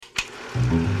Hello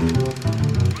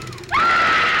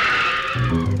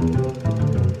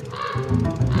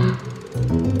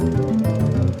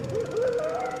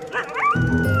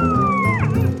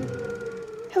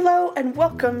and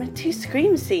welcome to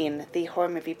Scream Scene, the horror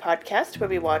movie podcast where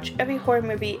we watch every horror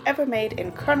movie ever made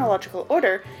in chronological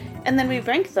order, and then we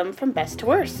rank them from best to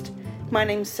worst. My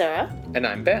name's Sarah. And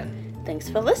I'm Ben. Thanks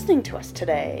for listening to us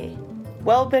today.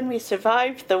 Well, Ben, we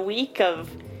survived the week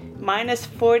of minus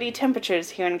 40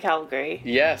 temperatures here in Calgary.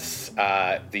 Yes,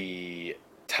 the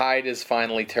tide is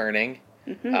finally turning.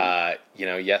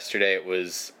 Yesterday it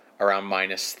was around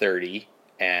minus 30,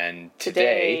 and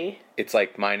today it's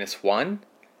like minus 1.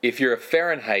 If you're a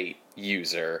Fahrenheit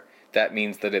user, that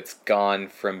means that it's gone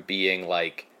from being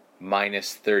like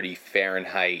minus 30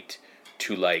 Fahrenheit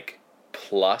to like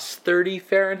plus 30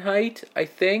 Fahrenheit, I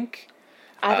think.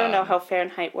 I don't know how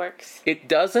Fahrenheit works. It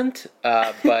doesn't,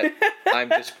 but I'm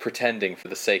just pretending for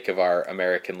the sake of our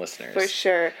American listeners. For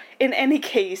sure. In any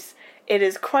case, it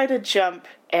is quite a jump,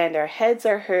 and our heads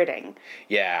are hurting.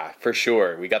 Yeah, for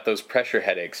sure. We got those pressure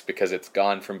headaches because it's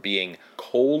gone from being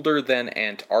colder than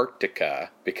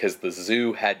Antarctica, because the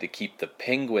zoo had to keep the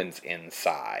penguins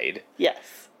inside,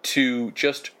 Yes. to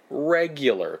just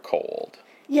regular cold.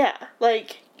 Yeah,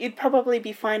 like, you'd probably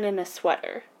be fine in a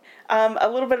sweater. A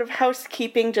little bit of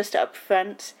housekeeping just up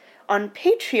front. On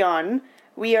Patreon,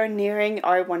 we are nearing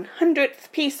our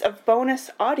 100th piece of bonus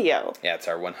audio. Yeah, it's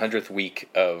our 100th week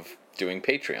of doing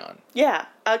Patreon. Yeah,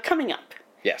 coming up.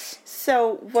 Yes.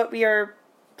 So what we are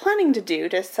planning to do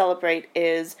to celebrate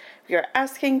is we are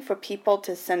asking for people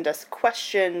to send us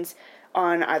questions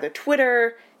on either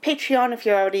Twitter, Patreon if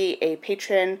you're already a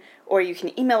patron, or you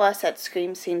can email us at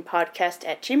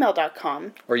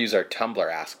screamscenepodcast@gmail.com. Or use our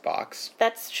Tumblr Ask Box.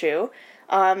 That's true.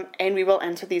 And we will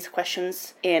answer these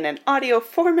questions in an audio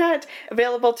format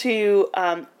available to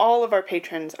all of our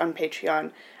patrons on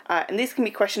Patreon. And these can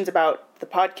be questions about the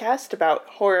podcast, about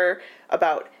horror,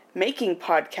 about making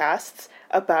podcasts,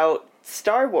 about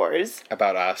Star Wars.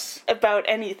 About us. About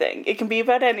anything. It can be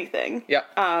about anything. Yeah.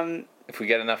 If we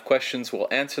get enough questions, we'll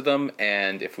answer them,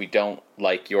 and if we don't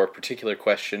like your particular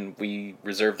question, we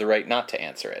reserve the right not to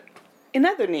answer it. In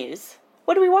other news,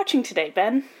 what are we watching today,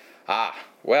 Ben?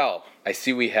 Well, I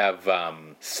see we have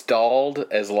stalled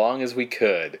as long as we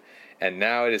could, and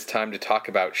now it is time to talk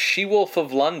about She-Wolf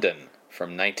of London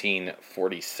from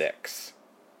 1946.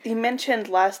 You mentioned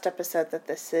last episode that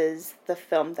this is the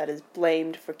film that is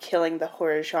blamed for killing the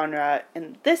horror genre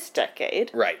in this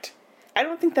decade. Right. I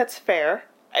don't think that's fair.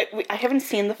 I haven't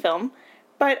seen the film,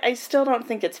 but I still don't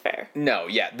think it's fair. No,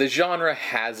 yeah, the genre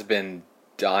has been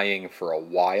dying for a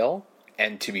while,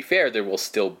 and to be fair, there will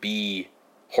still be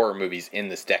horror movies in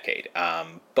this decade.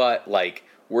 But, like,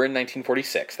 we're in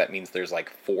 1946. That means there's, like,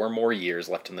 4 more years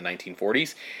left in the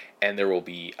 1940s, and there will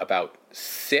be about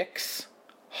 6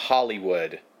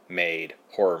 Hollywood-made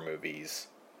horror movies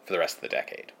for the rest of the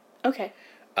decade. Okay.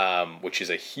 Which is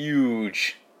a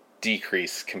huge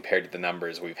decrease compared to the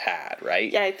numbers we've had,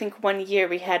 right? Yeah, I think one year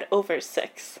we had over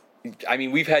 6. I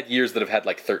mean, we've had years that have had,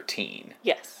 like, 13.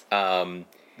 Yes. The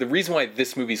reason why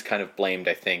this movie's kind of blamed,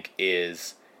 I think,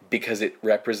 is because it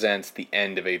represents the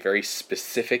end of a very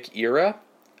specific era.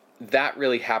 That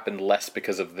really happened less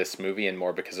because of this movie and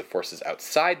more because of forces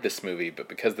outside this movie, but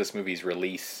because this movie's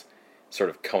release sort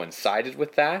of coincided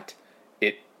with that,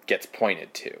 it gets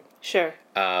pointed to. Sure.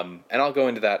 And I'll go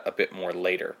into that a bit more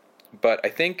later. But I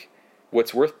think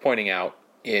what's worth pointing out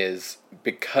is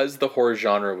because the horror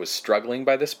genre was struggling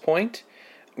by this point,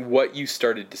 what you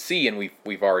started to see, and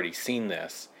we've already seen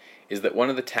this, is that one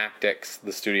of the tactics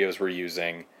the studios were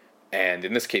using, and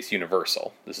in this case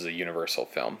Universal, this is a Universal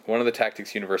film, one of the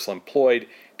tactics Universal employed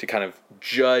to kind of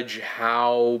judge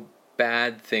how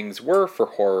bad things were for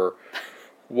horror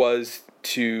was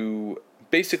to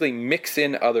basically mix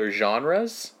in other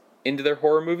genres into their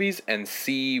horror movies and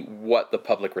see what the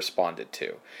public responded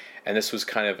to. And this was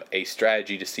kind of a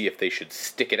strategy to see if they should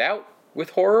stick it out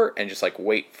with horror and just like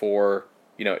wait for,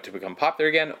 it to become popular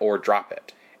again or drop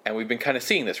it. And we've been kind of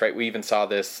seeing this, right? We even saw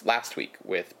this last week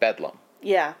with Bedlam.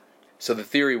 Yeah. So the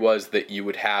theory was that you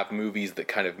would have movies that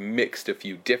kind of mixed a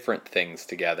few different things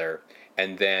together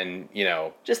and then,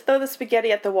 just throw the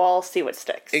spaghetti at the wall, see what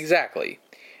sticks. Exactly.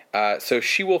 So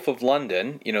She-Wolf of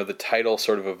London, the title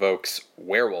sort of evokes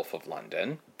Werewolf of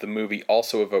London. The movie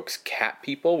also evokes cat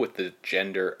people with the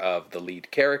gender of the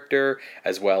lead character,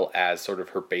 as well as sort of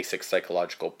her basic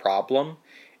psychological problem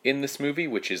in this movie,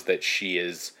 which is that she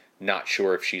is not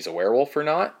sure if she's a werewolf or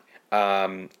not.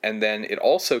 And then it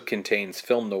also contains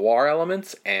film noir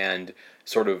elements and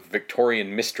sort of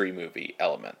Victorian mystery movie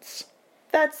elements.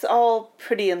 That's all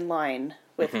pretty in line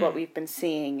with what we've been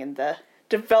seeing in the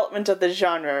development of the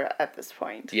genre at this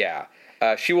point. Yeah.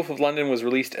 She-Wolf of London was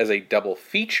released as a double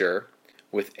feature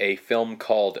with a film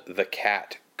called The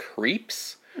Cat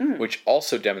Creeps, which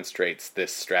also demonstrates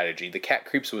this strategy. The Cat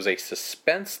Creeps was a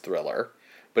suspense thriller,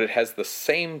 but it has the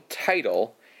same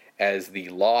title as the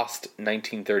lost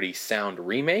 1930 sound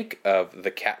remake of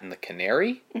The Cat and the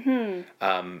Canary,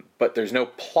 but there's no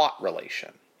plot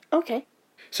relation. Okay.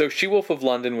 So She-Wolf of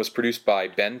London was produced by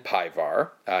Ben Pyevar,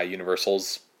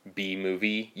 Universal's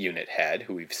B-movie unit head,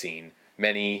 who we've seen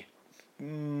many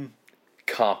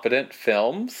competent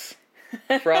films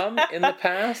from in the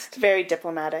past. Very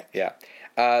diplomatic. Yeah.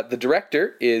 The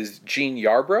director is Gene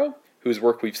Yarbrough, whose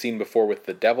work we've seen before with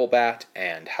The Devil Bat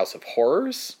and House of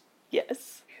Horrors.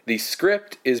 Yes. The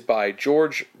script is by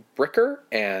George Bricker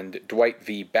and Dwight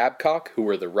V. Babcock, who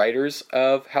were the writers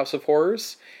of House of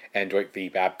Horrors. And Dwight V.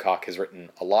 Babcock has written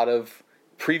a lot of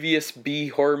previous B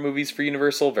horror movies for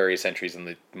Universal, various entries in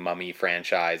the Mummy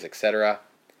franchise, etc.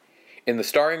 In the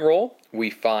starring role, we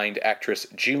find actress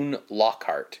June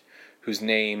Lockhart, whose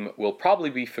name will probably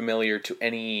be familiar to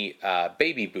any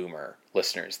baby boomer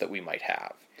listeners that we might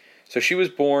have. So she was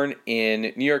born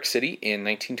in New York City in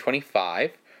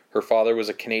 1925. Her father was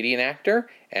a Canadian actor,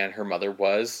 and her mother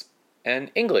was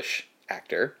an English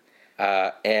actor.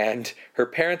 And her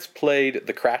parents played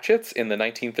the Cratchits in the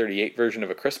 1938 version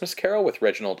of A Christmas Carol with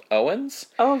Reginald Owens.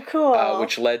 Oh, cool.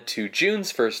 Which led to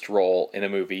June's first role in a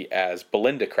movie as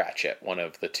Belinda Cratchit, one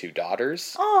of the two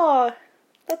daughters. Oh,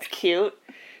 that's cute.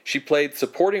 She played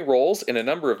supporting roles in a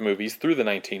number of movies through the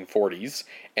 1940s,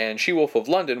 and She-Wolf of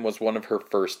London was one of her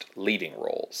first leading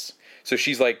roles. So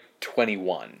she's like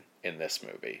 21 in this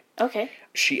movie. Okay.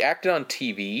 She acted on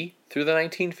TV through the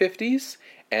 1950s,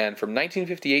 and from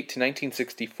 1958 to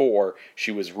 1964,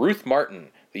 she was Ruth Martin,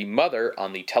 the mother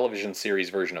on the television series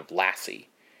version of Lassie.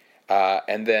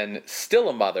 And then, still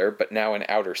a mother, but now in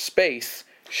outer space,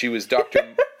 she was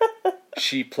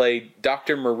She played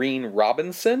Dr. Maureen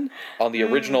Robinson on the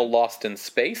original Lost in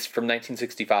Space from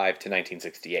 1965 to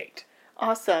 1968.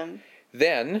 Awesome.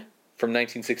 Then, from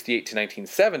 1968 to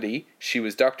 1970, she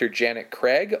was Dr. Janet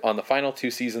Craig on the final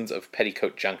two seasons of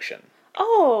Petticoat Junction.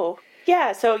 Oh,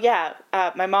 yeah. So,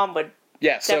 my mom would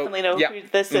definitely know who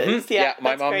this is. Yeah,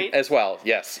 my mom great. as well.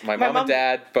 Yes, my mom and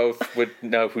dad both would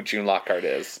know who June Lockhart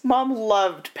is. Mom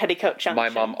loved Petticoat Junction. My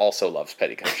mom also loves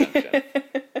Petticoat Junction.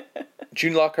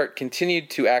 June Lockhart continued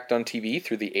to act on TV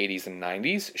through the 80s and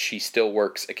 90s. She still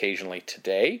works occasionally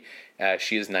today.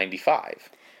 She is 95.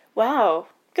 Wow.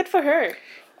 Good for her.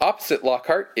 Opposite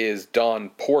Lockhart is Don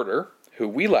Porter, who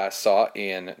we last saw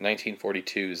in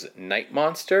 1942's Night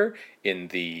Monster in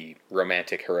the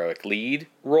romantic heroic lead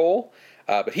role.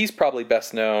 But he's probably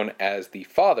best known as the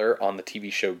father on the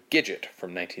TV show Gidget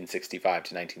from 1965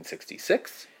 to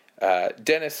 1966.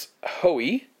 Dennis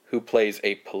Hoey, who plays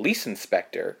a police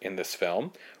inspector in this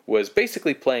film, was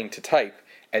basically playing to type,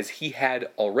 as he had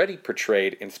already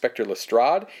portrayed Inspector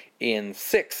Lestrade in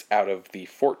 6 out of the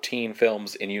 14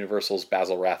 films in Universal's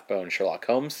Basil Rathbone Sherlock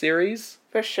Holmes series.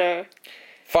 For sure.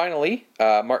 Finally,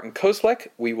 Martin Koslek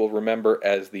we will remember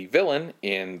as the villain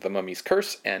in The Mummy's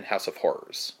Curse and House of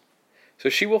Horrors. So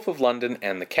She-Wolf of London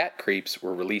and The Cat Creeps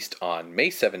were released on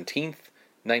May 17th,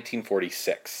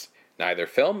 1946. Neither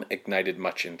film ignited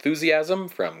much enthusiasm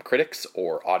from critics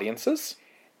or audiences,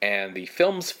 and the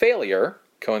film's failure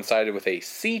coincided with a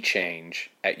sea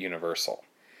change at Universal.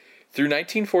 Through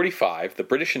 1945, the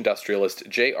British industrialist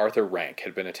J. Arthur Rank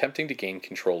had been attempting to gain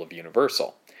control of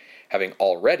Universal, having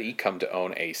already come to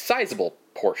own a sizable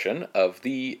portion of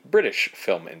the British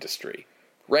film industry.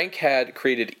 Rank had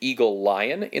created Eagle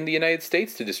Lion in the United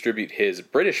States to distribute his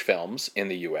British films in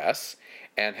the US,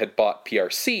 and had bought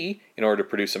PRC in order to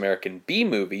produce American B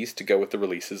movies to go with the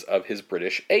releases of his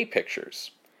British A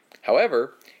pictures.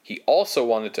 However, he also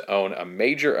wanted to own a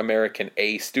major American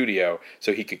A studio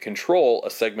so he could control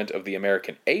a segment of the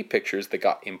American A pictures that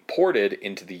got imported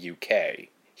into the UK.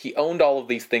 He owned all of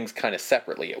these things kind of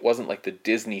separately. It wasn't like the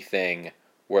Disney thing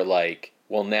where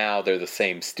now they're the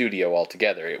same studio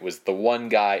altogether. It was the one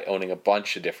guy owning a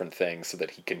bunch of different things so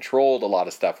that he controlled a lot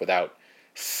of stuff without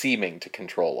seeming to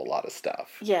control a lot of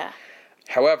stuff. Yeah.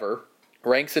 However,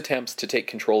 Rank's attempts to take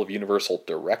control of Universal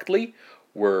directly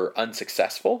were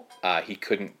unsuccessful. He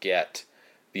couldn't get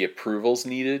the approvals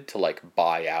needed to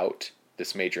buy out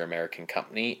this major American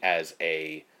company as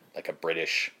a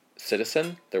British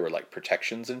citizen. There were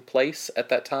protections in place at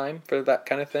that time for that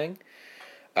kind of thing.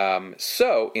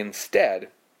 So instead,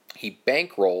 he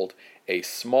bankrolled a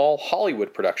small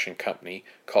Hollywood production company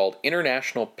called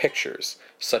International Pictures,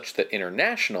 such that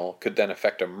International could then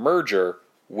effect a merger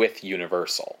with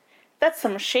Universal. That's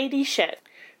some shady shit.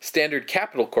 Standard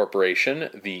Capital Corporation,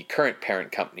 the current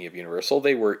parent company of Universal,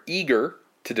 they were eager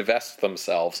to divest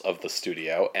themselves of the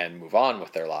studio and move on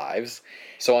with their lives.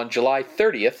 So on July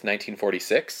 30th,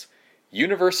 1946,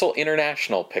 Universal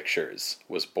International Pictures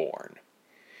was born.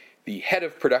 The head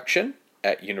of production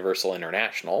at Universal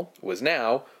International was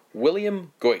now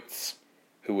William Goetz,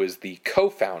 who was the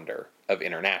co-founder of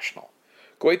International.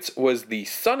 Goetz was the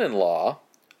son-in-law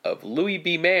of Louis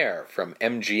B. Mayer from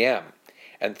MGM,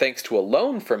 and thanks to a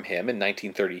loan from him in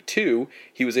 1932,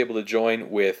 he was able to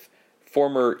join with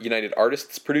former United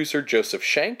Artists producer Joseph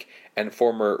Schenck and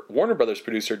former Warner Brothers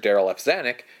producer Darryl F.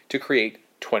 Zanuck to create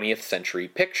 20th Century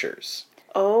Pictures.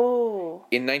 Oh.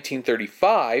 In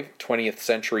 1935, 20th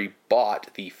Century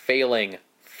bought the failing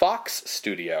Fox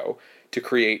studio to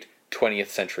create 20th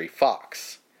Century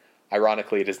Fox.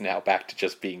 Ironically, it is now back to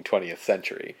just being 20th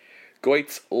Century.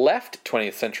 Goetz left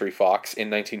 20th Century Fox in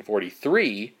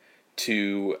 1943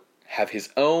 to have his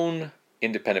own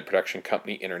independent production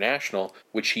company, International,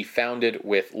 which he founded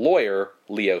with lawyer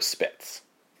Leo Spitz.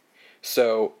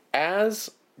 So,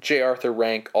 as J. Arthur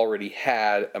Rank already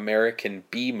had American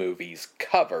B movies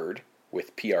covered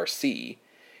with PRC,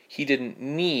 he didn't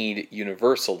need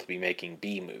Universal to be making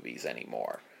B movies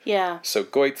anymore. Yeah. So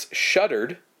Goetz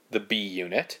shuttered the B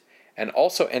unit and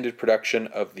also ended production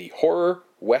of the horror,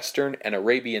 western, and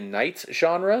Arabian Nights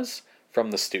genres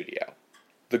from the studio.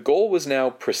 The goal was now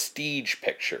prestige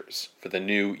pictures for the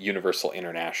new Universal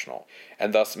International,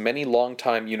 and thus many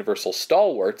longtime Universal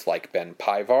stalwarts like Ben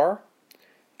Pivar,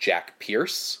 Jack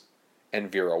Pierce,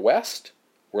 and Vera West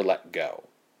were let go.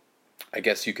 I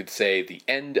guess you could say the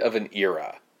end of an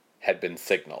era had been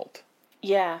signaled.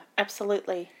 Yeah,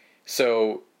 absolutely.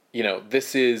 So,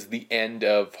 this is the end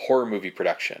of horror movie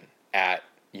production at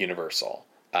Universal.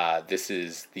 This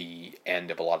is the end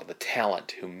of a lot of the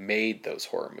talent who made those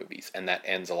horror movies, and that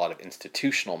ends a lot of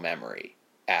institutional memory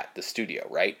at the studio,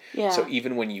 right? Yeah. So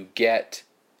even when you get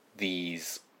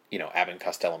these, Abbott and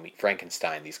Costello Meet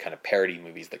Frankenstein, these kind of parody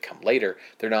movies that come later,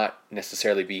 they're not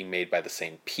necessarily being made by the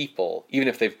same people, even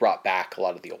if they've brought back a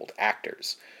lot of the old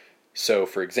actors. So,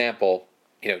 for example,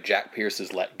 Jack Pierce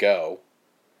is let go,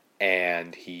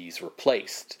 and he's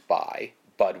replaced by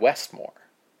Bud Westmore.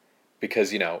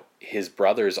 Because, his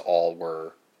brothers all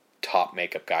were top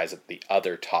makeup guys at the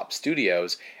other top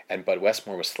studios, and Bud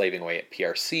Westmore was slaving away at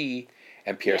PRC,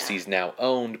 and PRC is now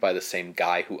owned by the same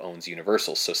guy who owns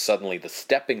Universal. So suddenly the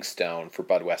stepping stone for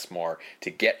Bud Westmore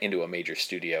to get into a major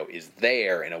studio is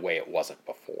there in a way it wasn't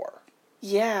before.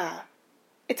 Yeah.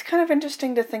 It's kind of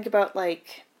interesting to think about,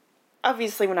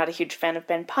 obviously we're not a huge fan of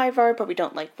Ben Pivar, but we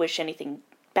don't, wish anything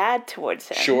bad towards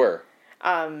him. Sure.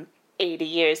 80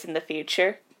 years in the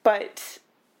future. But,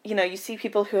 you see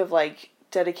people who have,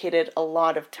 dedicated a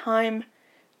lot of time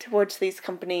towards these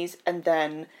companies, and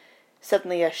then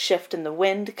suddenly a shift in the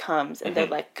wind comes, and they're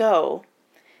let go.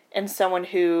 And someone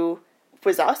who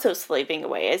was also slaving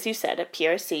away, as you said, at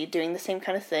PRC, doing the same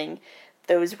kind of thing,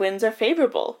 those winds are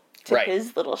favorable to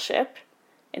his little ship,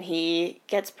 and he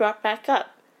gets brought back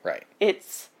up. Right.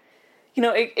 It's,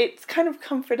 it's kind of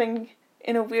comforting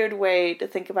in a weird way to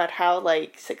think about how,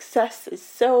 success is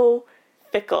so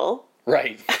fickle.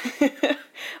 Right.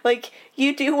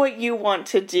 You do what you want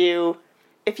to do.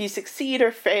 If you succeed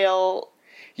or fail,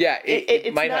 yeah,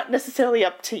 it's might not necessarily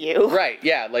up to you. Right,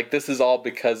 yeah, this is all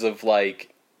because of,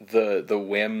 the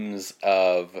whims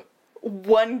of...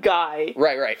 one guy.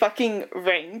 Right. Fucking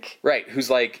Rank. Right,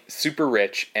 who's, super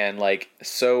rich and,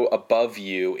 so above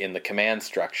you in the command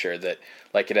structure that,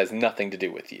 it has nothing to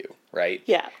do with you, right?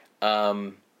 Yeah.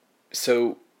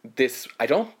 So I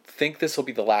don't think this will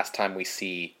be the last time we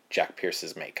see Jack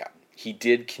Pierce's makeup. He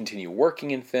did continue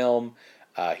working in film.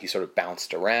 He sort of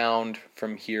bounced around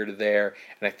from here to there,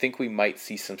 and I think we might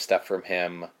see some stuff from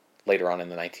him later on in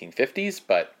the 1950s,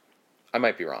 but I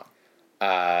might be wrong.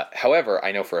 However,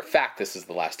 I know for a fact this is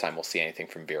the last time we'll see anything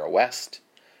from Vera West,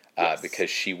 because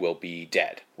she will be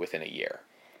dead within a year.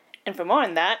 And for more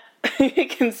on that, you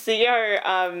can see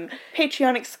our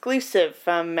Patreon exclusive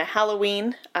from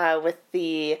Halloween with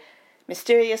the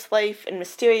Mysterious Life and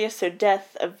Mysterious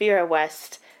Death of Vera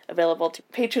West, available to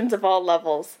patrons of all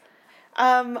levels.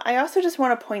 I also just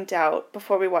want to point out,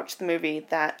 before we watch the movie,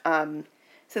 that,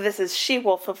 so this is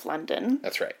She-Wolf of London.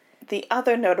 That's right. The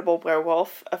other notable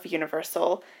werewolf of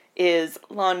Universal is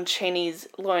Lon Chaney's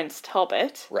Lawrence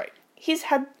Talbot. Right. He's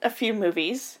had a few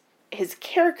movies. His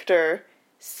character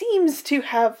seems to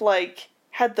have,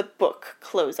 had the book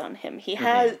close on him. He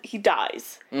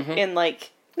dies in,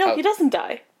 no, he doesn't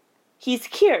die. He's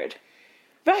cured.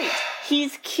 Right.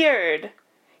 He's cured.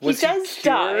 Was he does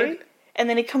cured? die, and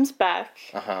then he comes back.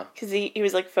 Uh-huh. Because he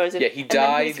was, frozen. Yeah, he died.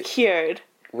 And then he's cured.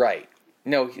 Right.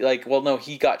 No,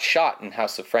 he got shot in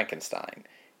House of Frankenstein,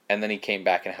 and then he came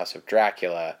back in House of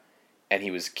Dracula, and he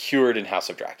was cured in House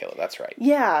of Dracula. That's right.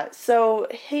 Yeah, so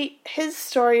his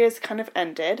story is kind of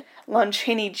ended. Lon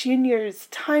Chaney Jr.'s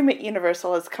time at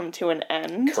Universal has come to an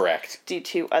end. Correct. Due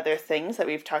to other things that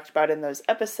we've talked about in those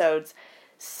episodes.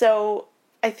 So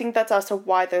I think that's also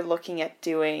why they're looking at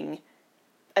doing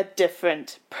a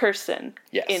different person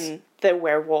in the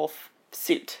werewolf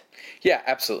suit. Yeah,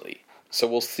 absolutely. So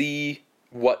we'll see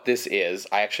what this is.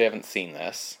 I actually haven't seen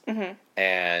this. Mm-hmm.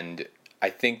 And I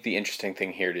think the interesting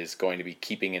thing here is going to be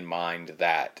keeping in mind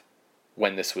that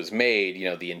when this was made,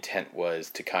 the intent was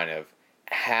to kind of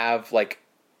have like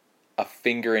a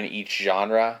finger in each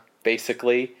genre,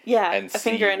 basically. Yeah, and a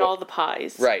finger in all the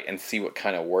pies. Right, and see what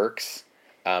kind of works.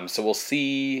 So we'll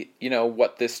see,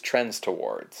 what this trends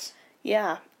towards.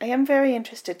 Yeah, I am very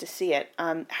interested to see it.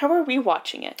 How are we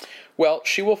watching it? Well,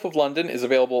 She-Wolf of London is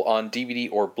available on DVD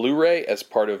or Blu-ray as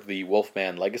part of the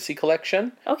Wolfman Legacy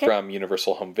Collection from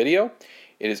Universal Home Video.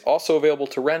 It is also available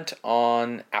to rent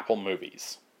on Apple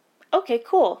Movies. Okay,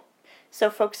 cool.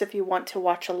 So, folks, if you want to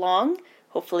watch along,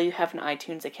 hopefully you have an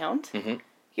iTunes account. Mm-hmm.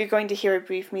 You're going to hear a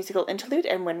brief musical interlude,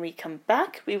 and when we come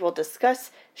back, we will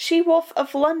discuss She-Wolf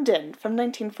of London from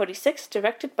 1946,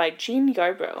 directed by Gene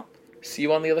Yarbrough. See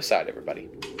you on the other side, everybody.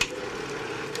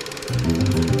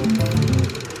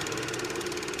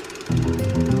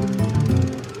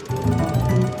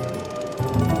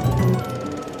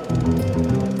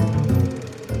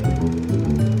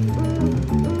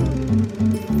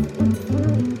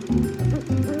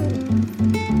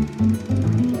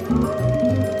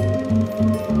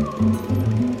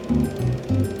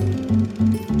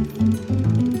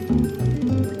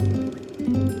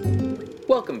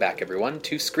 Welcome back, everyone,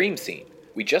 to Scream Scene.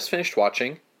 We just finished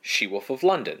watching She-Wolf of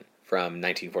London from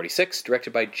 1946,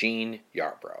 directed by Gene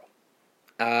Yarbrough.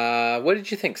 What did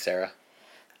you think, Sarah?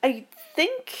 I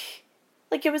think,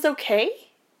 it was okay.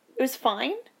 It was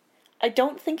fine. I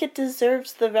don't think it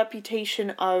deserves the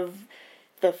reputation of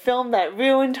the film that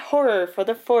ruined horror for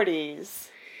the 40s.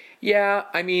 Yeah,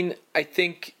 I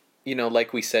think,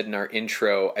 like we said in our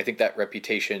intro, I think that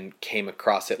reputation came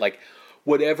across it. Like,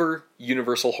 whatever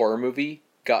Universal horror movie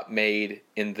got made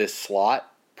in this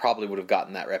slot probably would have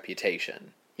gotten that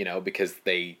reputation, because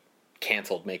they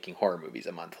canceled making horror movies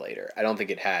a month later. I don't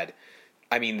think it had...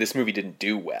 this movie didn't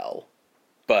do well,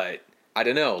 but I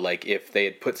don't know, if they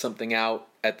had put something out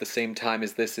at the same time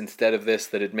as this instead of this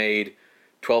that had made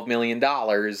 $12 million,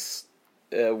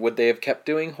 would they have kept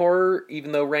doing horror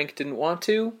even though Rank didn't want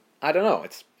to? I don't know.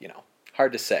 It's,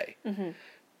 hard to say. Mm-hmm.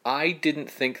 I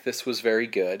didn't think this was very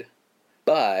good,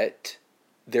 but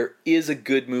there is a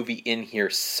good movie in here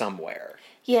somewhere.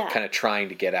 Yeah. Kind of trying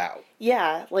to get out.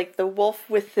 Yeah, like The Wolf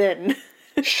Within.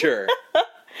 Sure.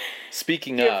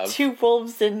 Speaking you have two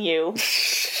wolves in you.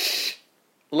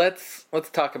 Let's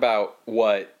talk about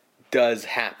what does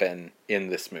happen in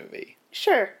this movie.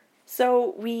 Sure.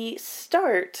 So we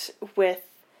start with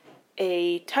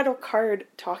a title card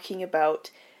talking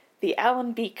about the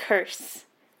Allenby curse.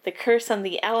 The curse on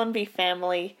the Allenby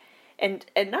family. And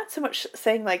not so much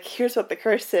saying, here's what the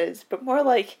curse is, but more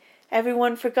like,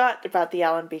 everyone forgot about the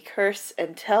Allenby curse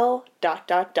until ...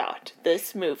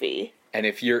 this movie. And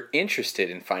if you're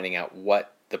interested in finding out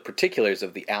what the particulars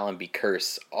of the Allenby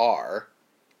curse are,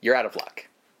 you're out of luck.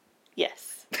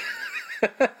 Yes.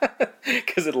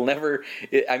 Because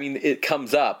it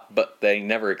comes up, but they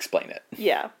never explain it.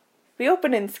 Yeah. We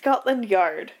open in Scotland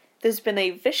Yard. There's been a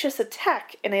vicious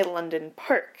attack in a London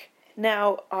park.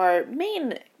 Now, our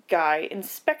main guy,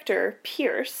 Inspector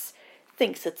Pierce,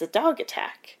 thinks it's a dog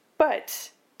attack.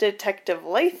 But Detective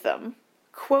Latham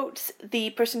quotes the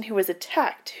person who was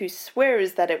attacked, who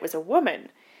swears that it was a woman.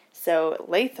 So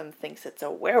Latham thinks it's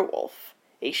a werewolf.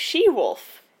 A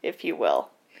she-wolf, if you will.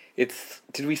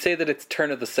 Did we say that it's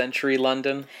turn of the century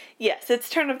London? Yes, it's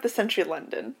turn of the century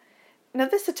London. Now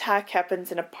this attack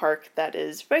happens in a park that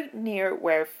is right near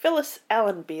where Phyllis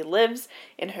Allenby lives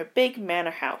in her big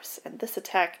manor house, and this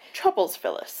attack troubles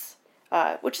Phyllis,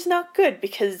 which is not good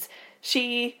because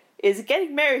she is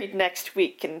getting married next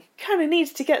week and kind of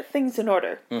needs to get things in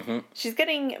order. Mm-hmm. She's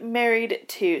getting married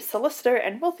to solicitor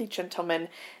and wealthy gentleman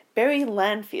Barry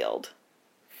Lanfield.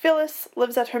 Phyllis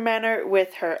lives at her manor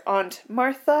with her aunt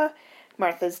Martha,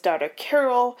 Martha's daughter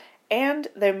Carol, and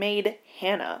their maid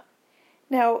Hannah.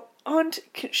 Now, aunt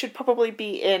should probably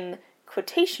be in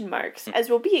quotation marks, as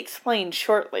will be explained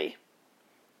shortly.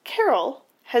 Carol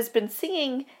has been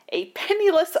seeing a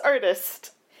penniless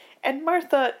artist, and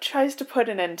Martha tries to put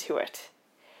an end to it.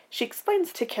 She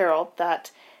explains to Carol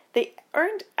that they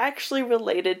aren't actually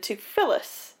related to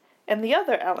Phyllis and the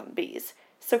other Allenbys,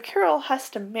 so Carol has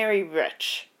to marry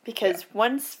rich. Because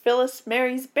once Phyllis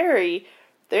marries Barry,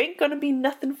 there ain't gonna be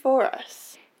nothing for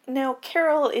us. Now,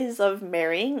 Carol is of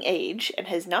marrying age and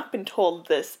has not been told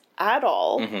this at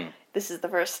all. Mm-hmm. This is the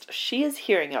first she is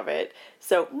hearing of it.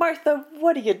 So, Martha,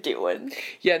 what are you doing?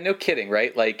 Yeah, no kidding,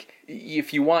 right? Like,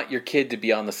 if you want your kid to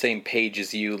be on the same page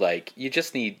as you, like, you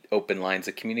just need open lines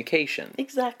of communication.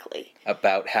 Exactly.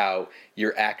 About how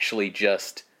you're actually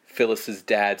just Phyllis's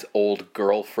dad's old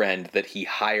girlfriend that he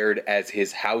hired as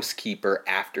his housekeeper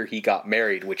after he got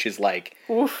married, which is like,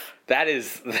 oof. That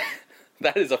is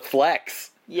a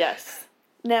flex. Yes.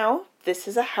 Now, this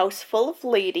is a house full of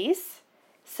ladies.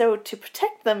 So, to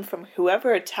protect them from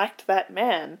whoever attacked that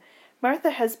man,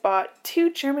 Martha has bought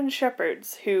 2 German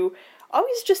shepherds who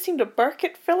always just seem to bark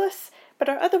at Phyllis, but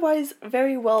are otherwise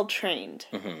very well trained.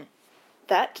 Mm-hmm.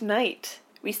 That night,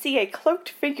 we see a cloaked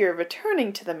figure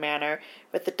returning to the manor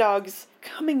with the dogs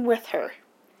coming with her.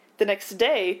 The next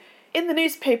day, in the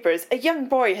newspapers, a young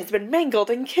boy has been mangled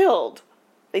and killed.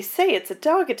 They say it's a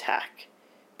dog attack,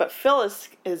 but Phyllis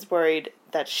is worried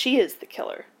that she is the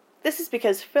killer. This is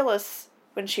because Phyllis,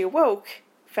 when she awoke,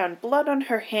 found blood on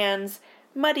her hands,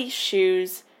 muddy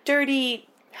shoes, dirty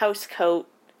housecoat,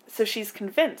 so she's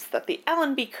convinced that the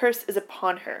Allenby curse is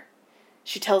upon her.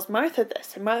 She tells Martha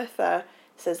this, and Martha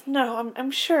says, "No, I'm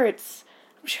sure it's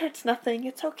nothing.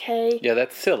 It's okay." Yeah,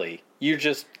 that's silly. You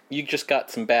just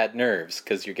got some bad nerves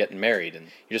because you're getting married and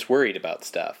you're just worried about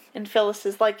stuff. And Phyllis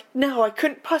is like, "No, I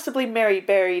couldn't possibly marry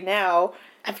Barry now.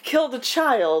 I've killed a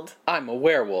child. I'm a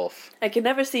werewolf. I can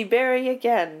never see Barry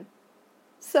again."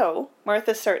 So,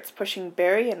 Martha starts pushing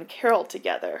Barry and Carol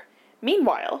together.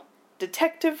 Meanwhile,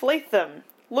 Detective Latham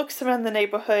looks around the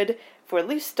neighborhood for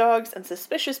loose dogs and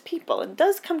suspicious people and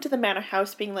does come to the manor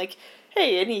house being like,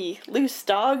 "Hey, any loose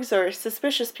dogs or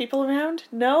suspicious people around?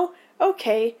 No?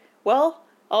 Okay, well,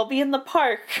 I'll be in the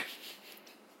park."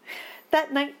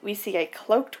 That night we see a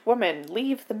cloaked woman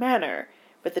leave the manor,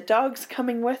 with the dogs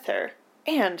coming with her.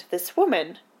 And this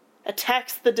woman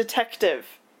attacks the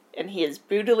detective, and he is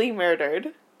brutally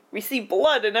murdered. We see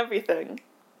blood and everything.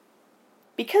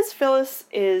 Because Phyllis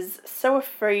is so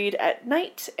afraid at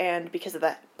night, and because of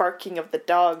that barking of the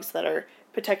dogs that are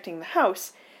protecting the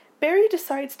house, Barry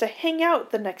decides to hang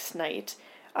out the next night,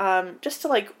 just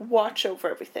to, watch over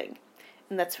everything.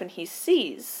 And that's when he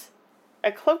sees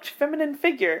a cloaked feminine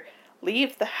figure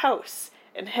leave the house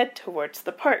and head towards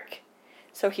the park.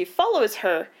 So he follows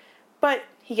her, but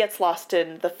he gets lost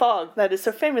in the fog that is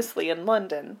so famously in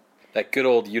London. That good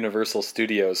old Universal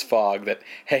Studios fog that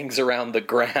hangs around the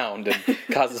ground and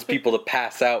causes people to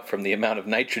pass out from the amount of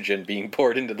nitrogen being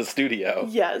poured into the studio.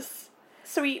 Yes.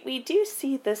 So we do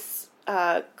see this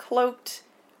cloaked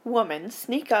woman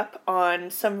sneak up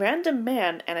on some random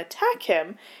man and attack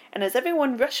him, and as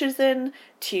everyone rushes in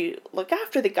to look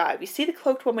after the guy, we see the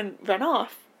cloaked woman run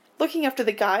off. Looking after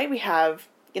the guy, we have,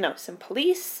 some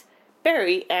police,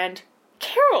 Barry, and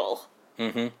Carol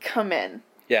come in.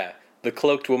 Yeah. The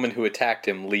cloaked woman who attacked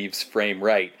him leaves frame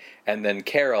right, and then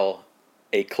Carol,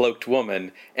 a cloaked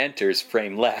woman, enters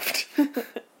frame left.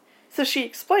 So she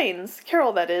explains,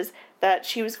 Carol that is, that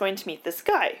she was going to meet this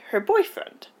guy, her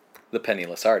boyfriend. The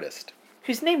penniless artist.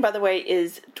 Whose name, by the way,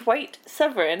 is Dwight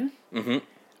Severin.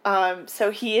 Mm-hmm.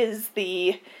 So he is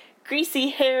the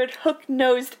greasy-haired,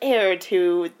 hook-nosed heir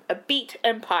to a beat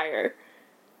empire.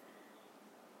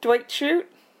 Dwight Schrute?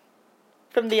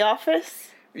 From The Office?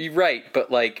 You're right, but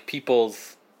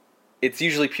it's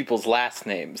usually people's last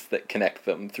names that connect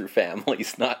them through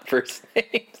families, not first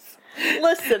names.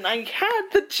 Listen, I had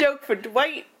the joke for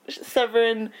Dwight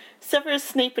Severin, Severus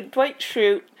Snape, and Dwight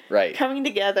Schrute coming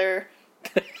together.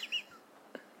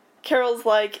 Carol's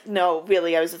like, "No,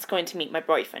 really, I was just going to meet my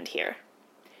boyfriend here."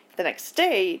 The next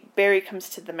day, Barry comes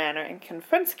to the manor and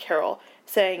confronts Carol,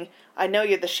 saying, "I know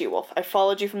you're the she-wolf. I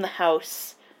followed you from the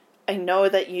house. I know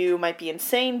that you might be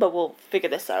insane, but we'll figure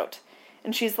this out."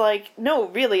 And she's like, "No,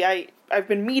 really, I've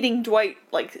been meeting Dwight,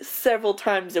 several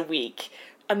times a week.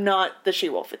 I'm not the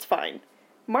she-wolf, it's fine."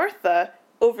 Martha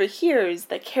overhears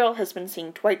that Carol has been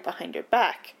seeing Dwight behind her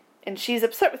back, and she's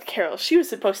upset with Carol. She was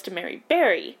supposed to marry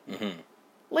Barry. Mm-hmm.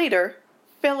 Later,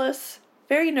 Phyllis,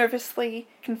 very nervously,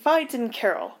 confides in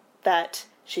Carol that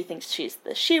she thinks she's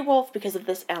the she-wolf because of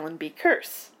this Allenby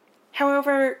curse.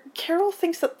 However, Carol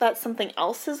thinks that something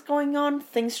else is going on,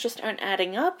 things just aren't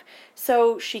adding up,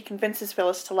 so she convinces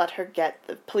Phyllis to let her get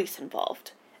the police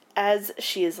involved. As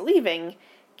she is leaving,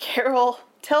 Carol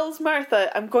tells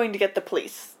Martha, "I'm going to get the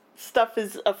police. Stuff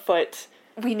is afoot.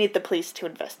 We need the police to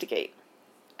investigate."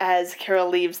 As Carol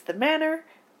leaves the manor,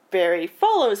 Barry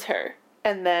follows her,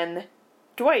 and then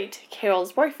Dwight,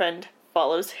 Carol's boyfriend,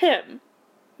 follows him.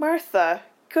 Martha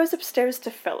goes upstairs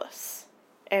to Phyllis,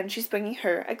 and she's bringing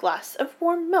her a glass of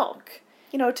warm milk,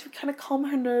 to kind of calm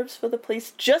her nerves for the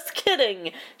police. Just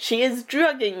kidding! She is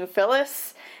drugging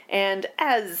Phyllis, and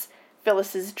as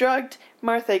Phyllis is drugged,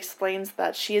 Martha explains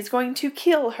that she is going to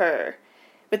kill her.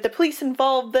 With the police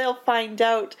involved, they'll find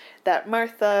out that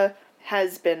Martha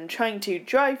has been trying to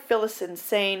drive Phyllis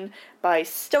insane by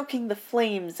stoking the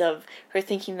flames of her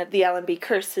thinking that the Allenby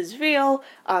curse is real.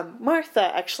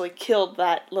 Martha actually killed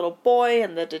that little boy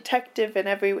and the detective and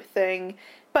everything.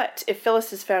 But if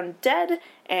Phyllis is found dead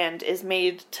and is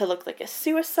made to look like a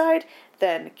suicide,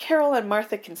 then Carol and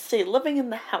Martha can stay living in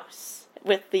the house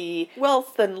with the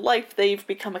wealth and life they've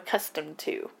become accustomed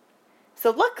to.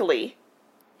 So luckily,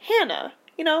 Hannah,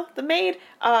 the maid,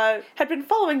 had been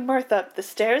following Martha up the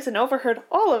stairs and overheard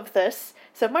all of this,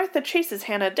 so Martha chases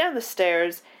Hannah down the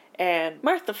stairs, and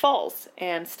Martha falls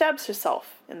and stabs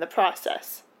herself in the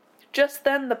process. Just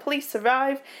then, the police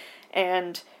arrive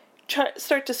and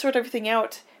start to sort everything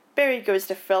out. Barry goes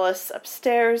to Phyllis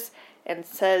upstairs and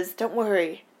says, "Don't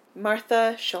worry,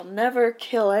 Martha, she'll never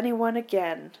kill anyone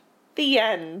again." The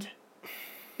end.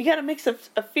 You gotta mix a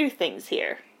few things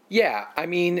here. Yeah, I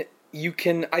mean,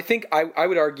 I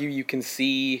would argue you can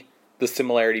see the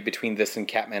similarity between this and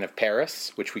Catman of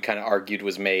Paris, which we kind of argued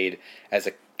was made as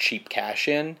a cheap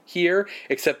cash-in here,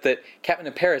 except that Catman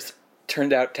of Paris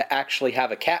turned out to actually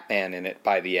have a Catman in it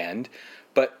by the end,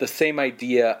 but the same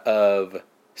idea of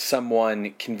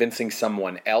someone convincing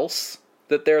someone else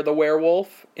that they're the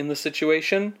werewolf in the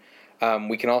situation.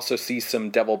 We can also see some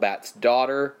Devil Bat's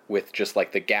daughter with just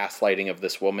like the gaslighting of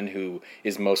this woman who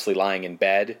is mostly lying in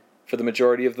bed for the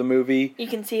majority of the movie. You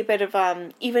can see a bit of,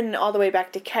 even all the way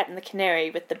back to Cat and the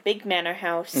Canary with the big manor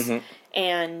house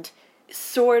and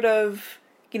sort of,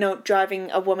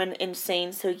 driving a woman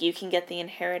insane so you can get the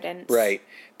inheritance. Right.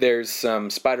 There's some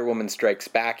Spider-Woman Strikes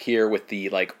Back here with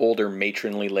the, older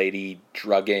matronly lady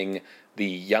drugging the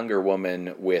younger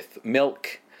woman with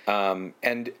milk. I'm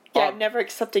never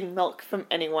accepting milk from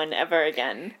anyone ever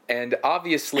again. And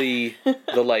obviously,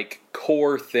 the,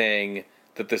 core thing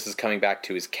that this is coming back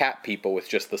to is cat people, with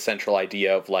just the central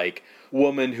idea of,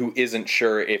 woman who isn't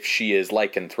sure if she is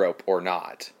lycanthrope or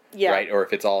not. Yeah. Right? Or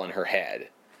if it's all in her head.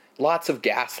 Lots of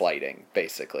gaslighting,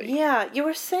 basically. Yeah, you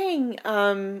were saying,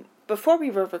 before we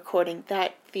were recording,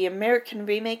 that the American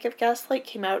remake of Gaslight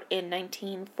came out in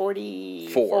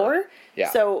 1944? Yeah.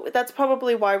 So that's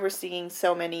probably why we're seeing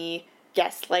so many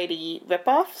gaslighty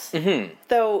ripoffs. Mm-hmm.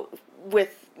 Though,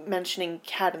 with mentioning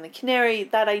Cat and the Canary,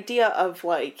 that idea of,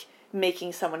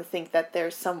 making someone think that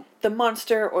there's the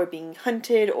monster or being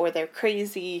hunted or they're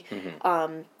crazy,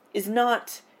 is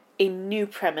not a new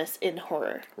premise in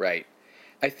horror. Right.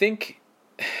 I think,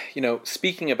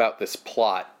 speaking about this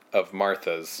plot of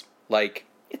Martha's,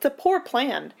 it's a poor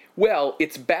plan. Well,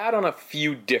 it's bad on a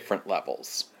few different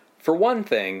levels. For one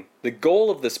thing, the goal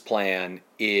of this plan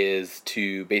is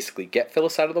to basically get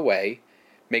Phyllis out of the way,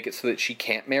 make it so that she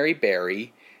can't marry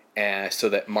Barry, so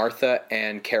that Martha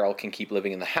and Carol can keep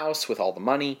living in the house with all the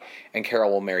money, and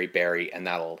Carol will marry Barry, and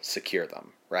that'll secure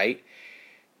them, right?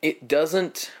 It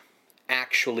doesn't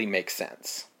actually make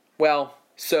sense. Well,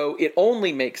 so it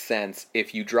only makes sense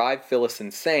if you drive Phyllis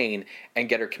insane and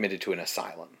get her committed to an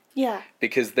asylum. Yeah.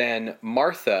 Because then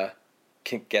Martha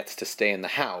gets to stay in the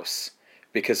house,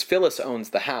 because Phyllis owns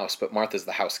the house, but Martha's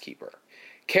the housekeeper.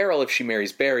 Carol, if she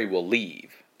marries Barry, will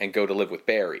leave and go to live with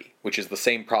Barry, which is the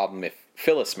same problem if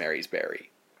Phyllis marries Barry.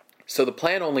 So the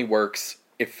plan only works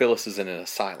if Phyllis is in an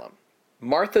asylum.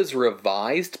 Martha's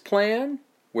revised plan,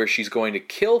 where she's going to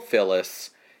kill Phyllis,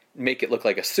 make it look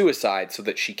like a suicide so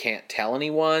that she can't tell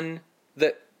anyone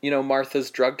that, Martha's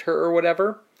drugged her or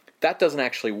whatever, that doesn't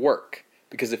actually work.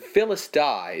 Because if Phyllis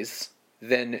dies,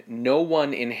 then no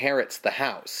one inherits the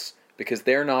house, because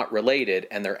they're not related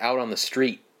and they're out on the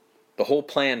street. The whole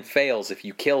plan fails if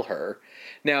you kill her.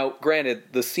 Now,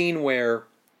 granted, the scene where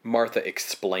Martha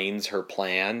explains her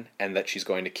plan and that she's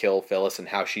going to kill Phyllis and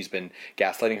how she's been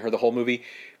gaslighting her the whole movie,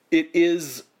 it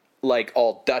is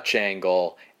all Dutch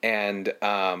angle, and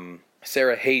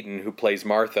Sarah Hayden, who plays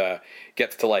Martha,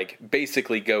 gets to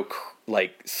basically go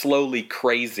slowly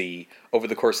crazy over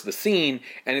the course of the scene,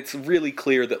 and it's really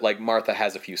clear that Martha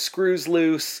has a few screws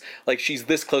loose, she's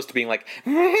this close to being that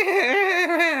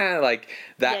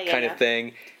kind of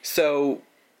thing. So,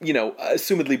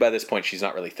 assumedly by this point she's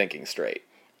not really thinking straight.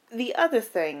 The other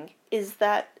thing is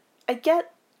that I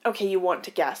get, okay, you want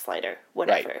to gaslight her,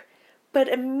 whatever, right. But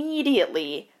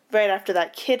immediately, right after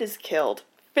that kid is killed,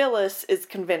 Phyllis is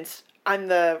convinced, I'm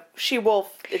the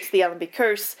she-wolf, it's the Allenby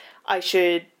curse, I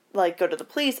should, go to the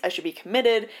police, I should be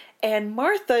committed, and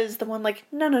Martha is the one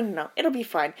no, it'll be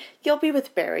fine, you'll be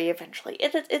with Barry eventually,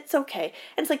 it's okay,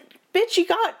 and it's bitch, you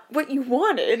got what you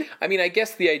wanted. I mean, I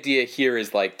guess the idea here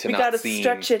is like to We not gotta seem...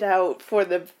 stretch it out for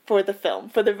the film,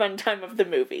 for the runtime of the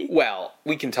movie. Well,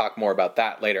 we can talk more about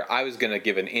that later. I was going to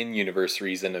give an in-universe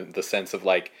reason in the sense of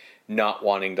like not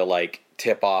wanting to like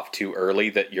tip off too early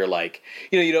that you're like,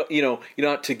 you don't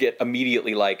have to get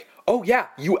immediately like, oh yeah,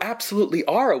 you absolutely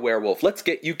are a werewolf. Let's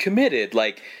get you committed.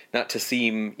 Like, not to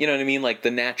seem, you know what I mean? Like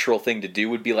the natural thing to do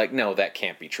would be like, no, that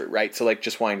can't be true, right? So like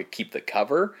just wanting to keep the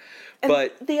cover. And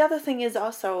but the other thing is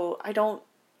also,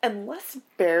 unless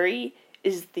Barry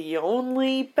is the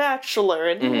only bachelor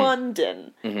in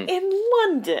London,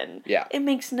 Yeah. it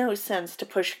makes no sense to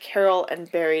push Carol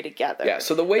and Barry together. Yeah,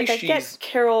 so the way I get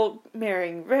Carol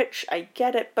marrying Rich, I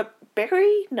get it, but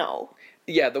Barry, no.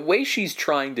 Yeah, the way she's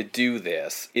trying to do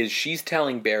this is she's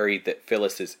telling Barry that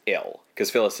Phyllis is ill, because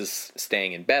Phyllis is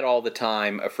staying in bed all the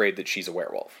time, afraid that she's a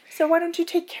werewolf. So why don't you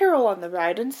take Carol on the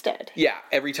ride instead? Yeah,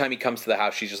 every time he comes to the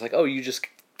house, she's just like, oh, you just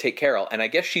take Carol. And I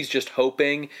guess she's just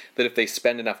hoping that if they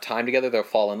spend enough time together, they'll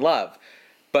fall in love.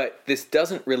 But this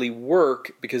doesn't really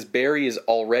work because Barry is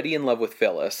already in love with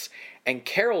Phyllis, and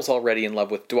Carol's already in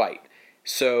love with Dwight.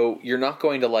 So you're not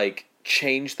going to, like,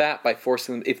 change that by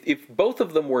forcing them. If both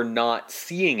of them were not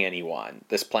seeing anyone,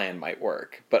 this plan might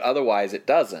work. But otherwise, it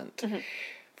doesn't. Mm-hmm.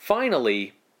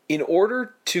 Finally, in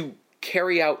order to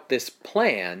carry out this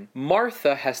plan,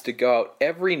 Martha has to go out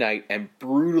every night and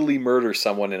brutally murder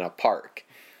someone in a park.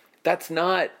 That's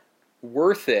not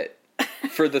worth it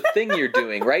for the thing you're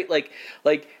doing, right? Like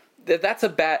that's a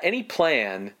bad... Any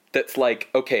plan that's like,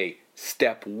 okay,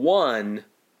 step 1,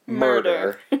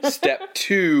 murder. Step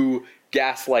 2,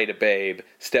 gaslight a babe.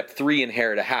 Step 3,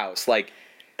 inherit a house. Like,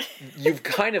 you've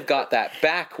kind of got that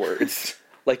backwards.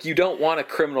 Like, you don't want a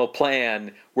criminal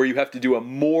plan where you have to do a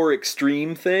more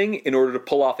extreme thing in order to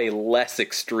pull off a less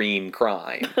extreme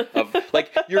crime. Of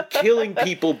like, you're killing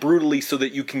people brutally so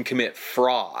that you can commit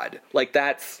fraud. Like,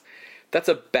 that's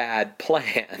a bad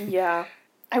plan. Yeah.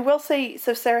 I will say,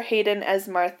 so Sarah Hayden as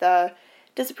Martha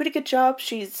does a pretty good job.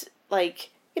 She's,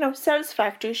 like,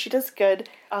 satisfactory. She does good.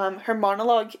 Her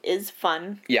monologue is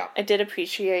fun. Yeah. I did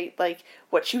appreciate, like,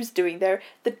 what she was doing there.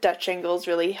 The Dutch angles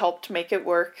really helped make it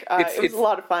work. It was a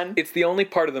lot of fun. It's the only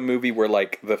part of the movie where,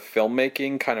 like, the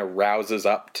filmmaking kind of rouses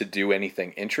up to do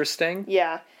anything interesting.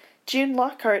 Yeah. June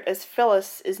Lockhart as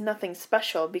Phyllis is nothing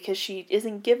special because she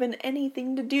isn't given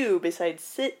anything to do besides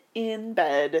sit in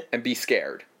bed. And be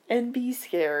scared. And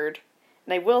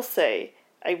I will say,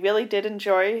 I really did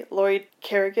enjoy Lloyd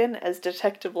Kerrigan as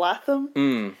Detective Latham,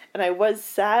 and I was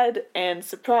sad and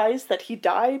surprised that he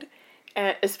died,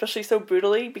 and especially so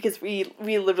brutally, because we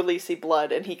literally see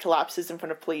blood, and he collapses in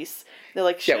front of police. They're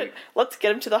like, shit, let's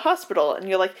get him to the hospital, and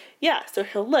you're like, yeah, so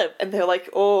he'll live, and they're like,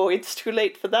 oh, it's too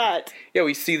late for that. Yeah,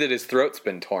 we see that his throat's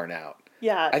been torn out.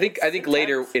 Yeah, I think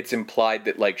later it's implied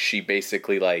that, like, she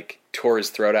basically, like, tore his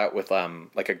throat out with,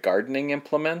 like, a gardening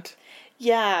implement.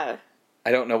 Yeah. I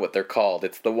don't know what they're called.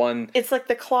 It's the one... It's like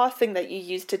the claw thing that you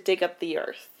use to dig up the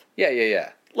earth.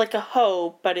 Yeah. Like a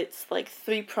hoe, but it's like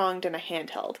 3-pronged and a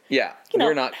handheld. Yeah.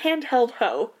 We're not... handheld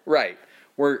hoe. Right.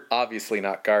 We're obviously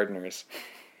not gardeners.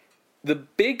 The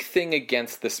big thing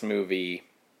against this movie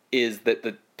is that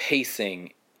the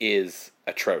pacing is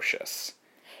atrocious.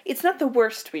 It's not the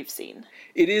worst we've seen.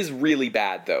 It is really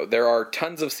bad, though. There are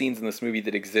tons of scenes in this movie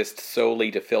that exist solely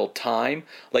to fill time.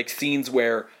 Like scenes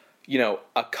where...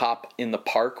 a cop in the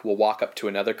park will walk up to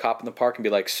another cop in the park and be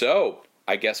like, so,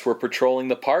 I guess we're patrolling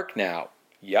the park now.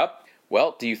 Yup.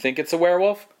 Well, do you think it's a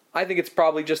werewolf? I think it's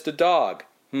probably just a dog.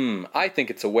 I think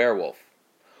it's a werewolf.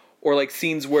 Or like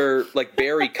scenes where like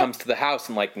Barry comes to the house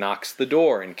and like knocks the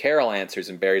door and Carol answers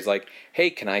and Barry's like, hey,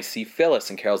 can I see Phyllis?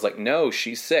 And Carol's like, no,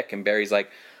 she's sick. And Barry's like,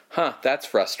 that's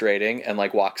frustrating, and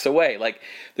like walks away. Like,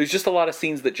 there's just a lot of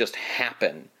scenes that just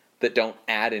happen that don't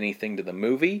add anything to the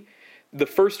movie. The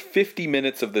first 50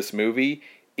 minutes of this movie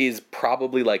is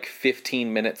probably like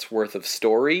 15 minutes worth of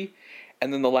story.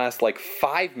 And then the last like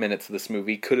 5 minutes of this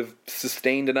movie could have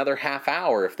sustained another half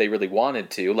hour if they really wanted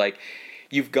to. Like,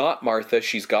 you've got Martha,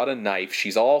 she's got a knife,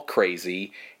 she's all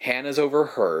crazy. Hannah's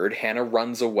overheard, Hannah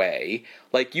runs away.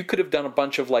 Like, you could have done a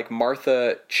bunch of like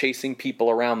Martha chasing people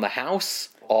around the house.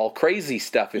 All crazy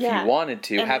stuff if you wanted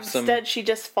to. And instead she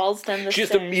just falls down the stairs. She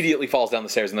just immediately falls down the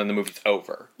stairs and then the movie's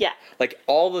over. Yeah. Like,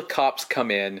 all the cops come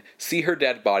in, see her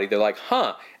dead body, they're like,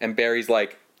 and Barry's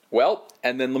like, well,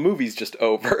 and then the movie's just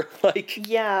over. Like...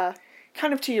 Yeah.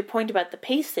 Kind of to your point about the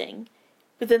pacing,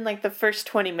 within like the first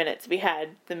 20 minutes we had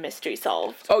the mystery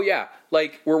solved. Oh yeah.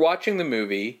 Like, we're watching the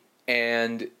movie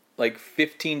and like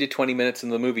 15 to 20 minutes in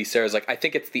the movie, Sarah's like, I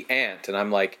think it's the ant. And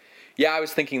I'm like... Yeah, I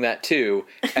was thinking that too.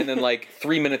 And then like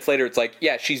 3 minutes later, it's like,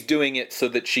 yeah, she's doing it so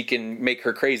that she can make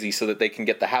her crazy so that they can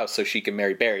get the house so she can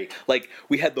marry Barry. Like,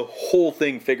 we had the whole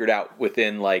thing figured out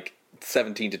within like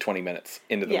 17 to 20 minutes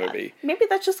into the movie. Maybe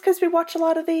that's just because we watch a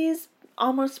lot of these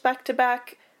almost back to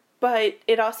back, but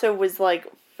it also was like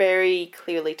very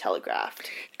clearly telegraphed.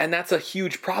 And that's a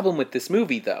huge problem with this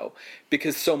movie, though,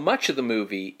 because so much of the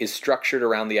movie is structured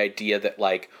around the idea that,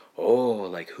 like, oh,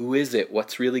 like, who is it?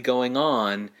 What's really going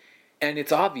on? And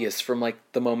it's obvious from, like,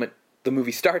 the moment the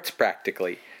movie starts,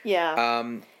 practically. Yeah.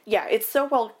 Yeah, it's so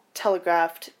well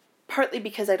telegraphed, partly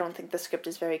because I don't think the script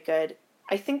is very good.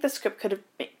 I think the script could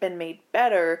have been made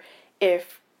better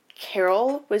if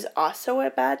Carol was also a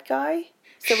bad guy.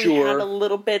 So we had a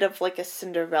little bit of like a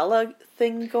Cinderella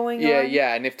thing going on.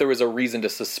 Yeah, and if there was a reason to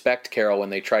suspect Carol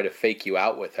when they try to fake you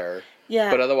out with her.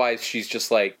 Yeah. But otherwise, she's just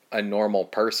like a normal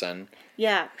person.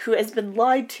 Yeah, who has been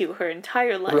lied to her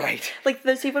entire life. Right. Like,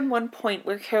 there's even one point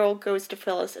where Carol goes to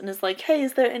Phyllis and is like, hey,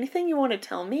 is there anything you want to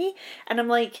tell me? And I'm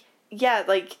like, yeah,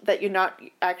 like, that you're not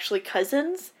actually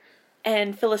cousins?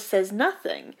 And Phyllis says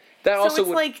nothing. That so also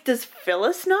it's like, does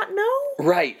Phyllis not know?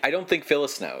 Right. I don't think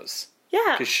Phyllis knows.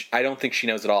 Yeah. Because I don't think she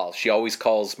knows at all. She always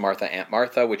calls Martha Aunt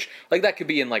Martha, which, like, that could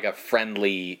be in, like, a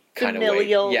friendly kind of way.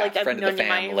 Yeah, like, friend I've of the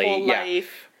known you family. my whole yeah.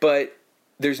 life. But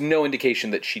there's no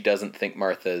indication that she doesn't think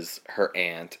Martha's her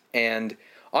aunt. And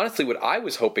honestly, what I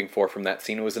was hoping for from that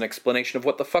scene was an explanation of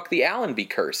what the fuck the Allenby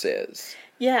curse is.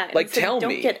 Yeah. Like, so tell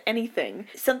me. Don't get anything.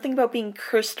 Something about being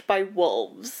cursed by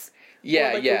wolves.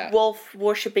 Yeah, or like yeah. a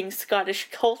wolf-worshipping Scottish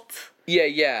cult.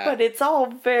 Yeah. But it's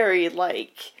all very,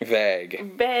 like...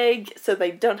 Vague, so they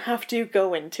don't have to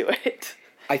go into it.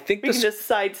 I think we can just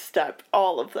sidestep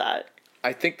all of that.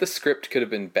 I think the script could have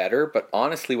been better, but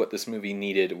honestly what this movie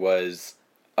needed was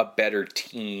a better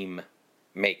team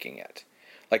making it.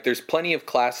 Like, there's plenty of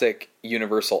classic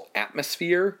Universal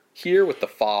atmosphere here with the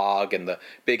fog and the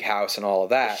big house and all of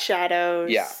that. The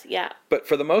shadows. Yeah. But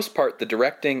for the most part, the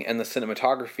directing and the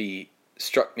cinematography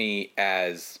struck me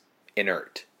as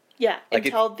inert. Yeah, like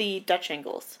until the Dutch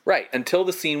angles. Right, until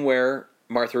the scene where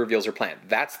Martha reveals her plan.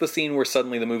 That's the scene where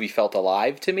suddenly the movie felt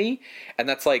alive to me, and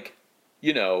that's like,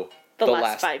 you know... The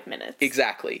last 5 minutes.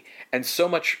 Exactly. And so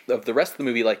much of the rest of the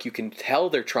movie, like, you can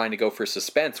tell they're trying to go for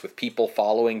suspense with people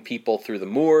following people through the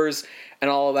moors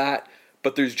and all of that,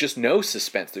 but there's just no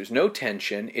suspense. There's no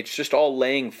tension. It's just all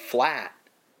laying flat,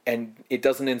 and it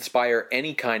doesn't inspire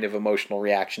any kind of emotional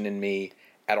reaction in me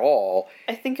at all.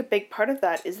 I think a big part of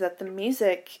that is that the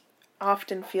music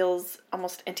often feels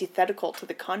almost antithetical to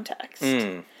the context.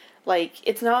 Like,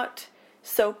 it's not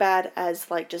so bad as,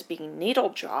 like, just being needle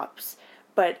drops,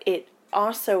 but it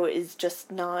also is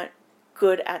just not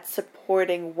good at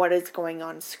supporting what is going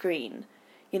on screen.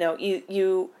 You know,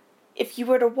 you if you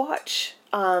were to watch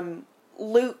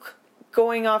Luke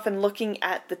going off and looking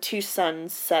at the two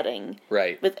suns setting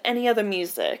with any other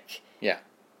music,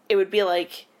 it would be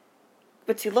like,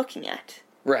 what's he looking at?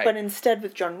 Right. But instead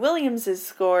with John Williams'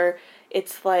 score,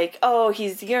 it's like, oh,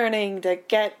 he's yearning to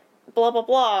get blah, blah,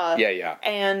 blah. Yeah.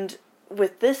 And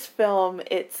with this film,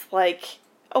 it's like,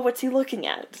 oh, what's he looking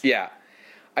at? Yeah.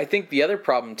 I think the other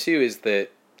problem, too, is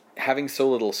that having so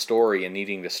little story and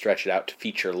needing to stretch it out to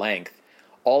feature length,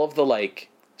 all of the, like,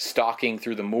 stalking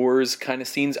through the moors kind of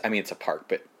scenes, I mean, it's a park,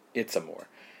 but it's a moor.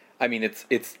 I mean, it's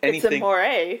anything...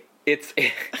 It's a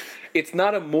moor. It's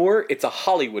not a moor, it's a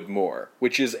Hollywood moor,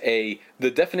 which is the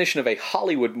definition of a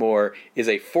Hollywood moor is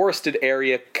a forested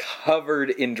area covered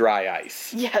in dry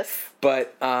ice. Yes.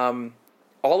 But all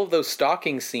of those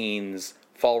stalking scenes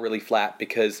fall really flat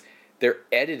because they're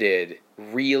edited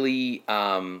really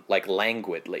like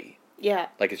languidly. Yeah.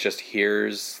 Like, it's just,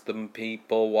 here's the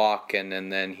people walking,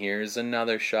 and then here's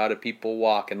another shot of people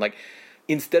walking. Like,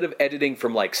 instead of editing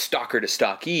from, like, stalker to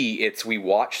stalkee, it's we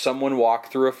watch someone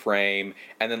walk through a frame,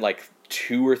 and then, like,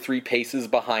 2 or 3 paces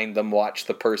behind them watch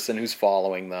the person who's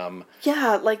following them.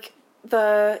 Yeah, like,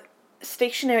 the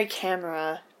stationary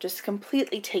camera just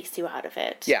completely takes you out of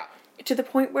it. Yeah. To the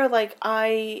point where, like,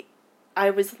 I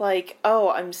was like, oh,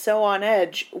 I'm so on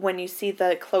edge when you see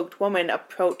the cloaked woman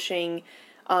approaching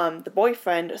the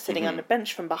boyfriend sitting on a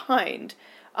bench from behind.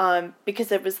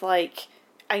 Because it was like,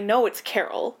 I know it's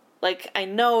Carol. Like, I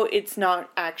know it's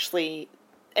not actually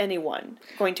anyone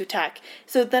going to attack.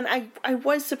 So then I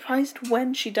was surprised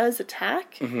when she does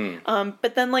attack.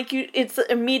 But then, like, it's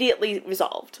immediately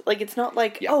resolved. Like, it's not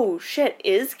like, oh, shit,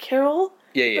 is Carol?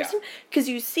 Yeah. Because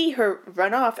you see her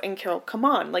run off and Carol come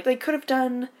on. Like, they could have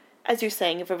done, as you're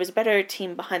saying, if there was a better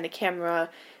team behind the camera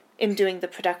in doing the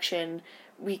production,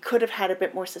 we could have had a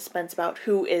bit more suspense about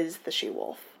who is the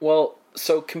she-wolf. Well,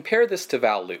 so compare this to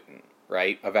Val Lewton,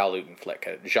 right? A Val Lewton flick,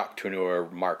 a Jacques Tourneur,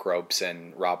 Mark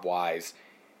Robeson, Rob Wise.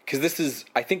 Because this is,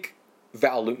 I think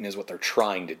Val Lewton is what they're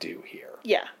trying to do here.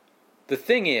 Yeah. The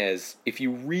thing is, if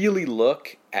you really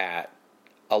look at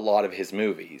a lot of his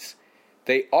movies,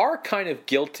 they are kind of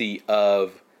guilty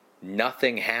of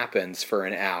nothing happens for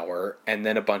an hour and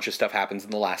then a bunch of stuff happens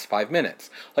in the last 5 minutes.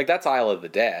 Like, that's Isle of the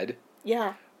Dead.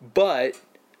 Yeah. But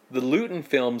the Lewton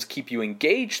films keep you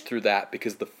engaged through that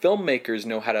because the filmmakers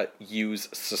know how to use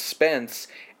suspense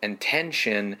and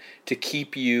tension to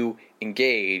keep you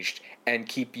engaged and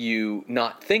keep you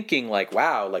not thinking like,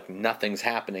 wow, like nothing's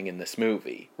happening in this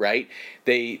movie, right?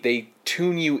 They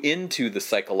tune you into the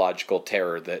psychological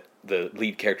terror that the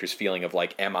lead character's feeling of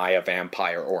like, am I a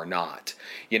vampire or not?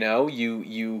 You know,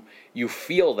 you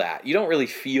feel that. You don't really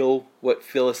feel what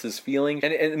Phyllis is feeling,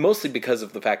 and mostly because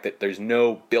of the fact that there's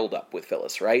no build-up with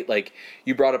Phyllis, right? Like,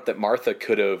 you brought up that Martha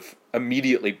could have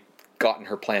immediately gotten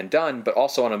her plan done, but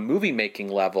also on a movie-making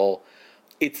level,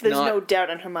 there's no doubt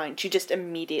in her mind. She just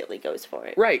immediately goes for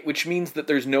it. Right, which means that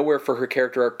there's nowhere for her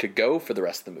character arc to go for the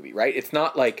rest of the movie, right? It's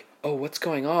not like, oh, what's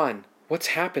going on? What's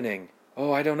happening?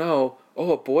 Oh, I don't know.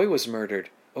 Oh, a boy was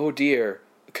murdered. Oh, dear.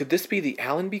 Could this be the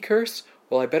Allenby curse?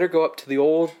 Well, I better go up to the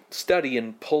old study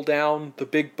and pull down the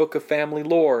big book of family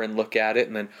lore and look at it,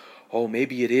 and then, oh,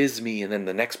 maybe it is me. And then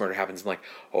the next murder happens, and I'm like,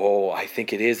 oh, I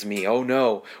think it is me. Oh,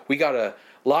 no. We gotta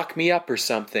lock me up or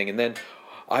something. And then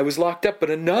I was locked up, but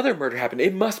another murder happened.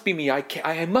 It must be me.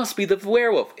 I must be the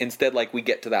werewolf. Instead, like, we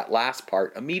get to that last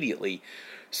part immediately.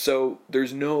 So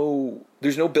there's no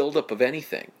buildup of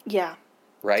anything. Yeah.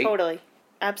 Right? Totally.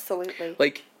 Absolutely.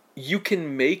 Like, you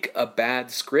can make a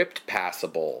bad script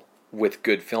passable with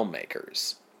good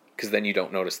filmmakers, because then you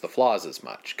don't notice the flaws as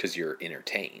much, because you're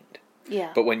entertained.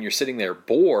 Yeah. But when you're sitting there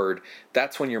bored,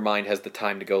 that's when your mind has the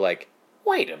time to go like,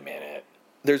 wait a minute.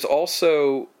 There's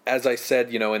also, as I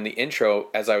said, in the intro,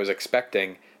 as I was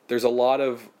expecting, there's a lot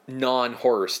of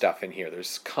non-horror stuff in here.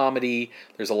 There's comedy,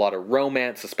 there's a lot of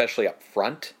romance, especially up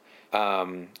front.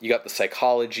 You got the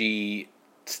psychology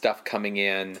stuff coming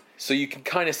in. So you can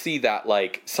kind of see that,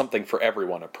 like, something for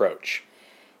everyone approach.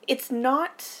 It's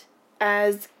not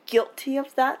as guilty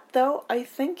of that, though, I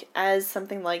think, as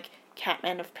something like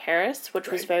Catman of Paris, which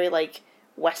was very, like,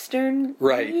 Western-y,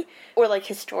 right, or, like,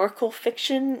 historical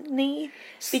fiction-y,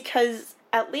 because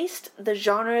at least the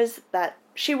genres that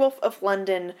She-Wolf of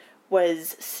London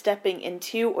was stepping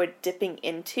into or dipping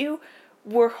into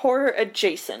were horror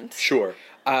adjacent. Sure.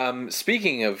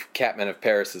 Speaking of Catman of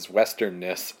Paris's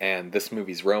westernness and this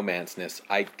movie's romanceness,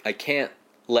 I can't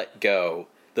let go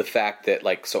the fact that,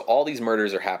 like, so all these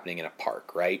murders are happening in a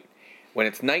park, right? When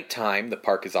it's nighttime, the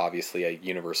park is obviously a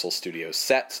Universal Studios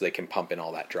set, so they can pump in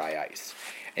all that dry ice.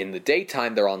 In the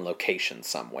daytime, they're on location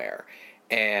somewhere.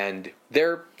 And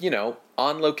they're,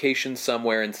 on location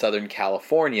somewhere in Southern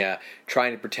California,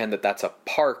 trying to pretend that that's a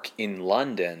park in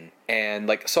London. And,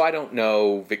 like, so I don't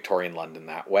know Victorian London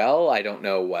that well. I don't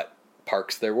know what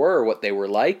parks there were or what they were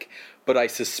like. But I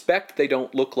suspect they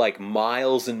don't look like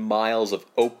miles and miles of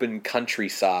open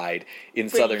countryside in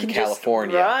Southern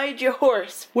California. Just ride your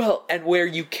horse. Well, and where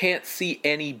you can't see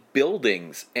any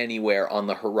buildings anywhere on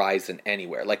the horizon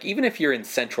anywhere. Like, even if you're in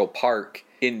Central Park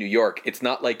in New York, it's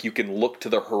not like you can look to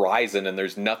the horizon and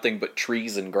there's nothing but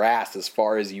trees and grass as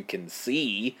far as you can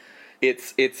see.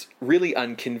 It's really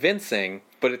unconvincing,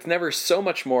 but it's never so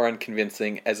much more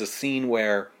unconvincing as a scene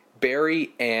where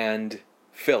Barry and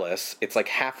Phyllis, it's like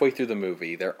halfway through the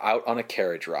movie, they're out on a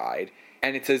carriage ride,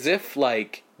 and it's as if,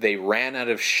 like, they ran out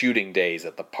of shooting days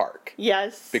at the park.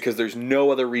 Yes. Because there's no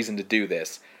other reason to do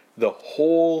this. The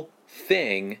whole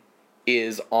thing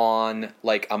is on,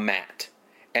 like, a mat.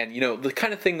 And, the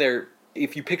kind of thing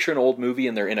if you picture an old movie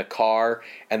and they're in a car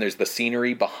and there's the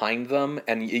scenery behind them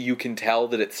and you can tell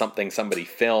that it's something somebody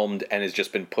filmed and has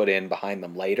just been put in behind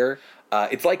them later.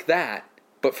 It's like that,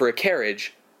 but for a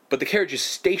carriage, but the carriage is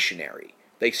stationary.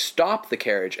 They stop the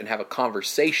carriage and have a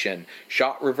conversation,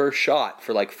 shot, reverse shot,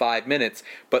 for like 5 minutes,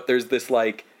 but there's this,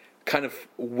 like, kind of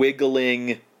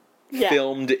wiggling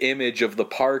filmed image of the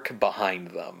park behind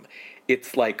them.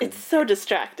 It's like, it's so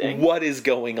distracting. What is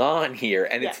going on here?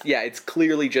 And it's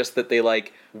clearly just that they,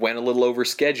 like, went a little over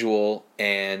schedule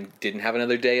and didn't have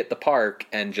another day at the park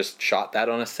and just shot that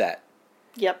on a set.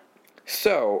 Yep.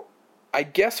 So, I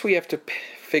guess we have to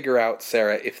figure out,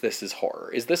 Sarah, if this is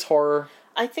horror. Is this horror?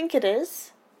 I think it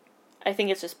is. I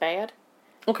think it's just bad.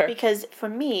 Okay. Because for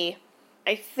me,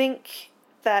 I think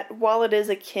that while it is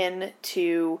akin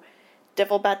to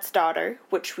Devil Bat's Daughter,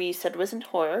 which we said was in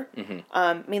horror,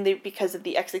 mainly because of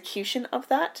the execution of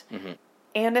that,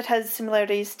 and it has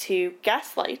similarities to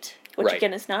Gaslight, which Right.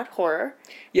 again is not horror.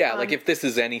 Yeah, like if this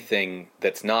is anything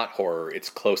that's not horror, it's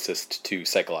closest to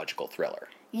psychological thriller.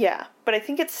 Yeah, but I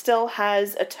think it still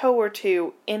has a toe or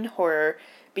two in horror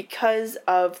because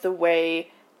of the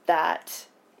way that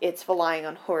it's relying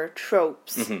on horror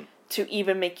tropes to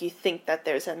even make you think that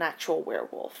there's an actual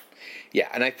werewolf. Yeah,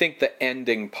 and I think the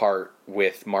ending part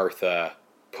with Martha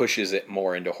pushes it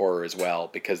more into horror as well,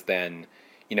 because then,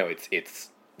 you know, it's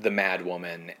the mad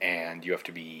woman and you have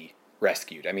to be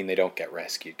rescued. I mean, they don't get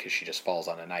rescued because she just falls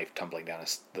on a knife tumbling down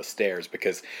the stairs,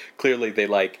 because clearly they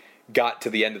got to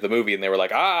the end of the movie and they were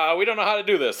like, we don't know how to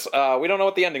do this. We don't know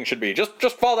what the ending should be.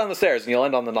 Just fall down the stairs and you'll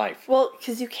end on the knife. Well,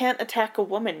 because you can't attack a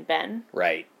woman, Ben.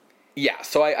 Right. Yeah,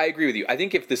 so I agree with you. I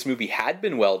think if this movie had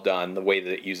been well done, the way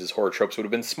that it uses horror tropes would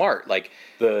have been smart. Like,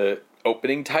 the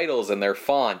opening titles and their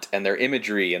font and their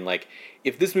imagery, and, like,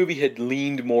 if this movie had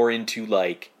leaned more into,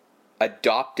 like,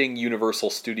 adopting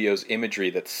Universal Studios imagery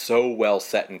that's so well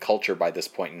set in culture by this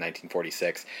point in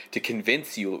 1946 to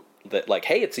convince you that, like,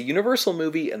 hey, it's a Universal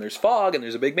movie and there's fog and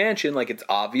there's a big mansion, like, it's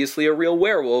obviously a real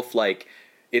werewolf, like,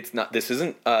 this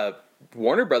isn't a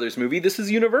Warner Brothers movie, this is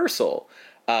Universal.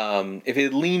 If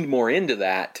it leaned more into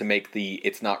that to make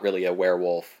it's not really a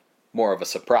werewolf more of a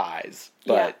surprise.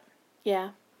 But Yeah.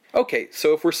 Okay,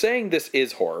 so if we're saying this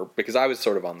is horror, because I was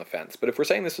sort of on the fence, but if we're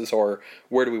saying this is horror,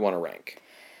 where do we want to rank?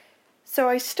 So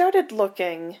I started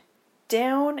looking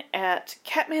down at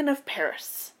Catman of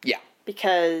Paris. Yeah.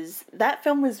 Because that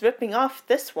film was ripping off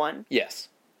this one. Yes.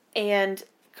 And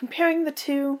comparing the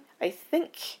two, I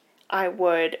think I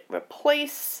would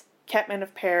replace Catman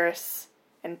of Paris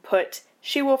and put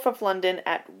She-Wolf of London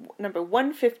at number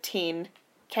 115,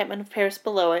 Catman of Paris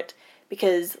below it,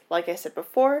 because, like I said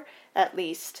before, at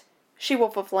least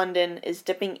She-Wolf of London is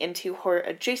dipping into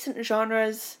horror-adjacent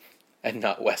genres. And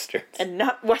not westerns. And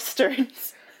not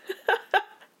westerns.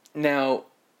 Now,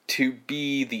 to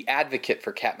be the advocate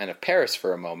for Catman of Paris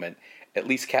for a moment, at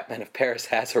least Catman of Paris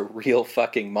has a real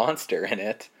fucking monster in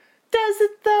it. Does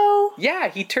it, though? Yeah,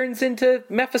 he turns into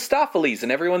Mephistopheles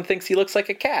and everyone thinks he looks like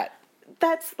a cat.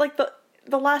 That's like the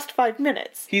last 5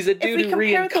 minutes. He's a dude who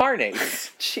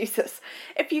reincarnates. Jesus.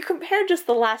 If you compare just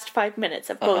the last 5 minutes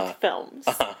of both films,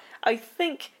 I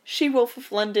think She-Wolf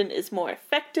of London is more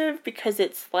effective because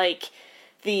it's like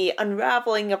the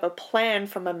unraveling of a plan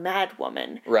from a mad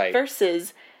woman. Right.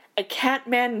 Versus a cat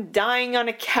man dying on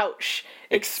a couch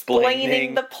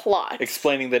explaining the plot.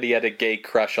 Explaining that he had a gay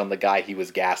crush on the guy he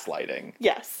was gaslighting.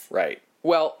 Yes. Right.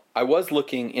 Well, I was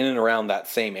looking in and around that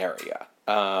same area.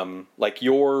 Like,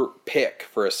 your pick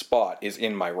for a spot is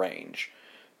in my range.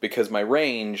 Because my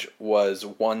range was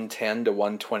 110 to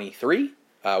 123.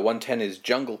 110 is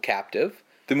Jungle Captive,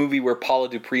 the movie where Paula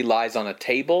Dupree lies on a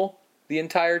table the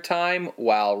entire time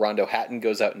while Rondo Hatton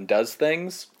goes out and does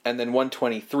things. And then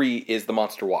 123 is The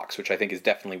Monster Walks, which I think is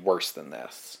definitely worse than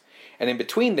this. And in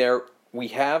between there, we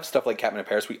have stuff like Catman of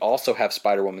Paris. We also have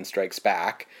Spider-Woman Strikes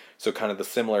Back, so kind of the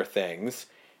similar things.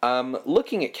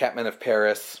 Looking at Catman of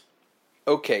Paris,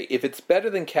 okay, if it's better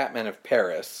than Catman of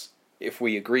Paris, if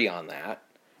we agree on that,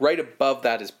 right above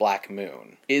that is Black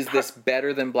Moon. Is this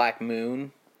better than Black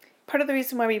Moon? Part of the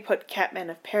reason why we put Catman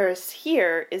of Paris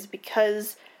here is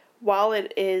because while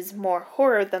it is more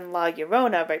horror than La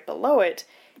Llorona right below it,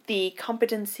 the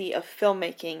competency of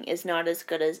filmmaking is not as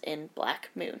good as in Black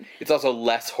Moon. It's also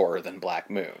less horror than Black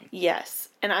Moon. Yes,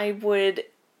 and I would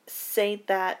say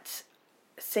that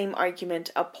same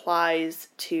argument applies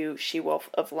to She-Wolf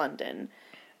of London.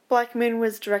 Black Moon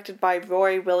was directed by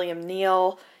Roy William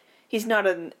Neill. He's not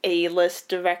an A-list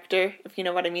director, if you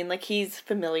know what I mean. Like, he's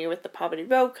familiar with the Poverty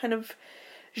Row kind of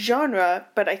genre,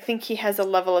 but I think he has a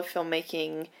level of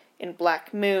filmmaking in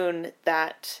Black Moon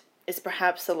that is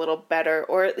perhaps a little better,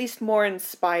 or at least more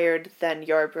inspired than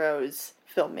Yarbrough's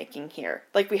filmmaking here.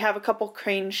 Like, we have a couple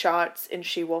crane shots in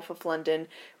She-Wolf of London.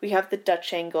 We have the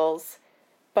Dutch angles.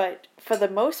 But for the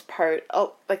most part,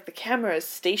 like, the camera is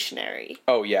stationary.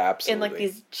 Oh, yeah, absolutely. In, like,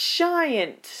 these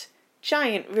giant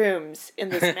rooms in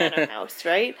this manor house,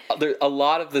 right? A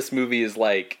lot of this movie is,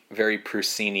 like, very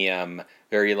proscenium,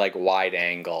 very, like, wide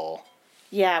angle.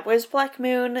 Yeah, whereas Black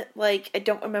Moon, like, I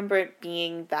don't remember it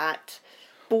being that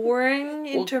boring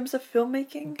in terms of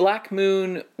filmmaking. Black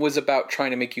Moon was about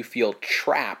trying to make you feel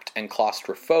trapped and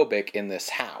claustrophobic in this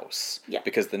house. Yeah.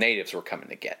 Because the natives were coming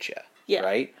to get you. Yeah.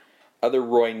 Right? Other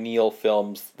Roy Neill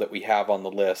films that we have on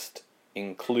the list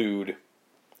include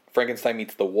Frankenstein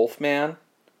Meets the Wolfman.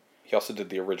 He also did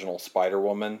the original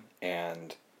Spider-Woman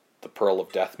and the Pearl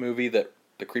of Death movie that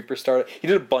the Creeper started. He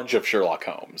did a bunch of Sherlock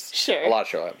Holmes. Sure. A lot of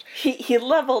Sherlock Holmes. He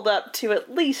leveled up to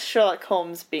at least Sherlock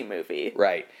Holmes B-movie.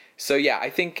 Right. So yeah, I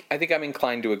think I'm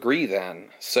inclined to agree then.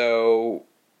 So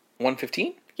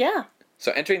 115? Yeah.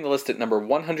 So entering the list at number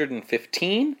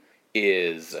 115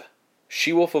 is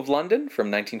She-Wolf of London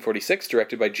from 1946,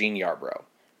 directed by Gene Yarbrough.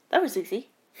 That was easy.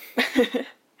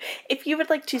 If you would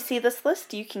like to see this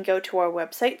list, you can go to our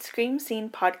website,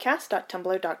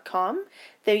 screamscenepodcast.tumblr.com.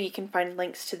 There you can find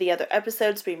links to the other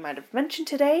episodes we might have mentioned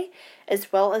today,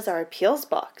 as well as our appeals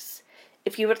box.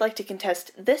 If you would like to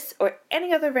contest this or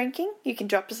any other ranking, you can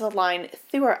drop us a line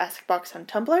through our Ask box on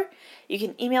Tumblr. You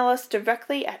can email us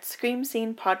directly at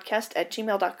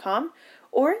screamscenepodcast@gmail.com,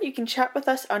 or you can chat with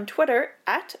us on Twitter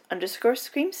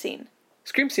 @_screamscene.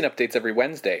 Scream Scene updates every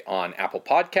Wednesday on Apple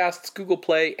Podcasts, Google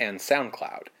Play, and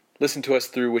SoundCloud. Listen to us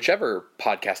through whichever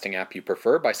podcasting app you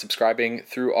prefer by subscribing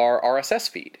through our RSS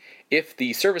feed. If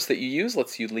the service that you use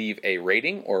lets you leave a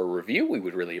rating or a review, we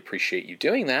would really appreciate you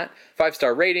doing that.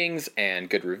 5-star ratings and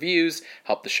good reviews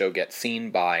help the show get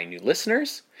seen by new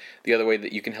listeners. The other way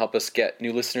that you can help us get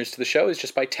new listeners to the show is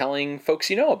just by telling folks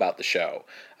you know about the show.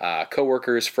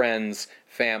 Coworkers, friends,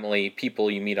 family, people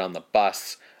you meet on the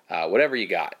bus, whatever you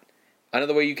got.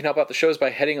 Another way you can help out the show is by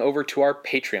heading over to our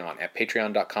Patreon at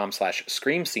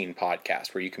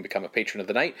patreon.com/screamscenepodcast, where you can become a patron of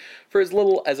the night for as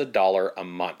little as $1 a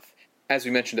month. As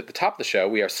we mentioned at the top of the show,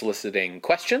 we are soliciting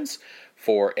questions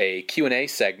for a Q&A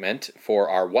segment for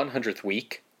our 100th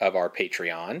week of our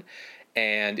Patreon.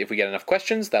 And if we get enough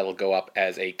questions, that'll go up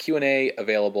as a Q&A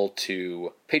available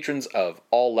to patrons of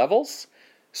all levels.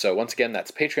 So once again,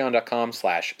 that's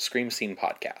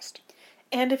patreon.com/screamscenepodcast.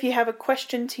 And if you have a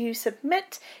question to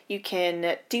submit, you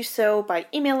can do so by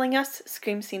emailing us,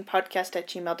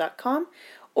 screamscenepodcast@gmail.com,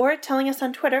 or telling us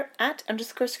on Twitter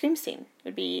 @_screamscene. It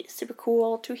would be super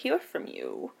cool to hear from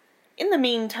you. In the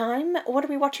meantime, what are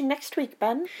we watching next week,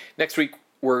 Ben? Next week,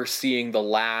 we're seeing the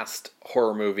last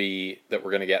horror movie that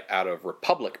we're going to get out of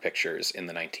Republic Pictures in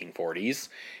the 1940s.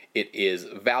 It is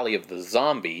Valley of the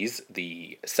Zombies,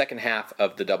 the second half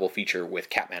of the double feature with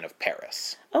Catman of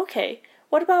Paris. Okay.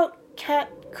 What about Cat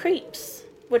Creeps,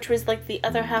 which was like the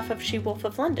other half of She-Wolf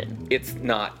of London? It's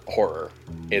not horror.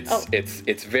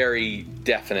 It's very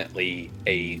definitely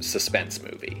a suspense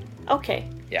movie. Okay.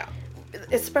 Yeah.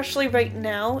 Especially right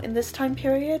now, in this time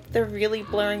period, they're really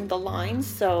blurring the lines,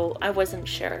 so I wasn't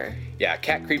sure. Yeah,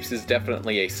 Cat Creeps is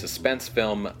definitely a suspense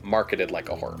film marketed like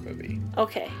a horror movie.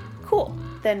 Okay, cool.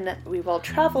 Then we will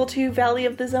travel to Valley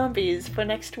of the Zombies for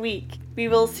next week. We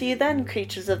will see you then,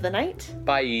 creatures of the night.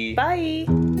 Bye. Bye!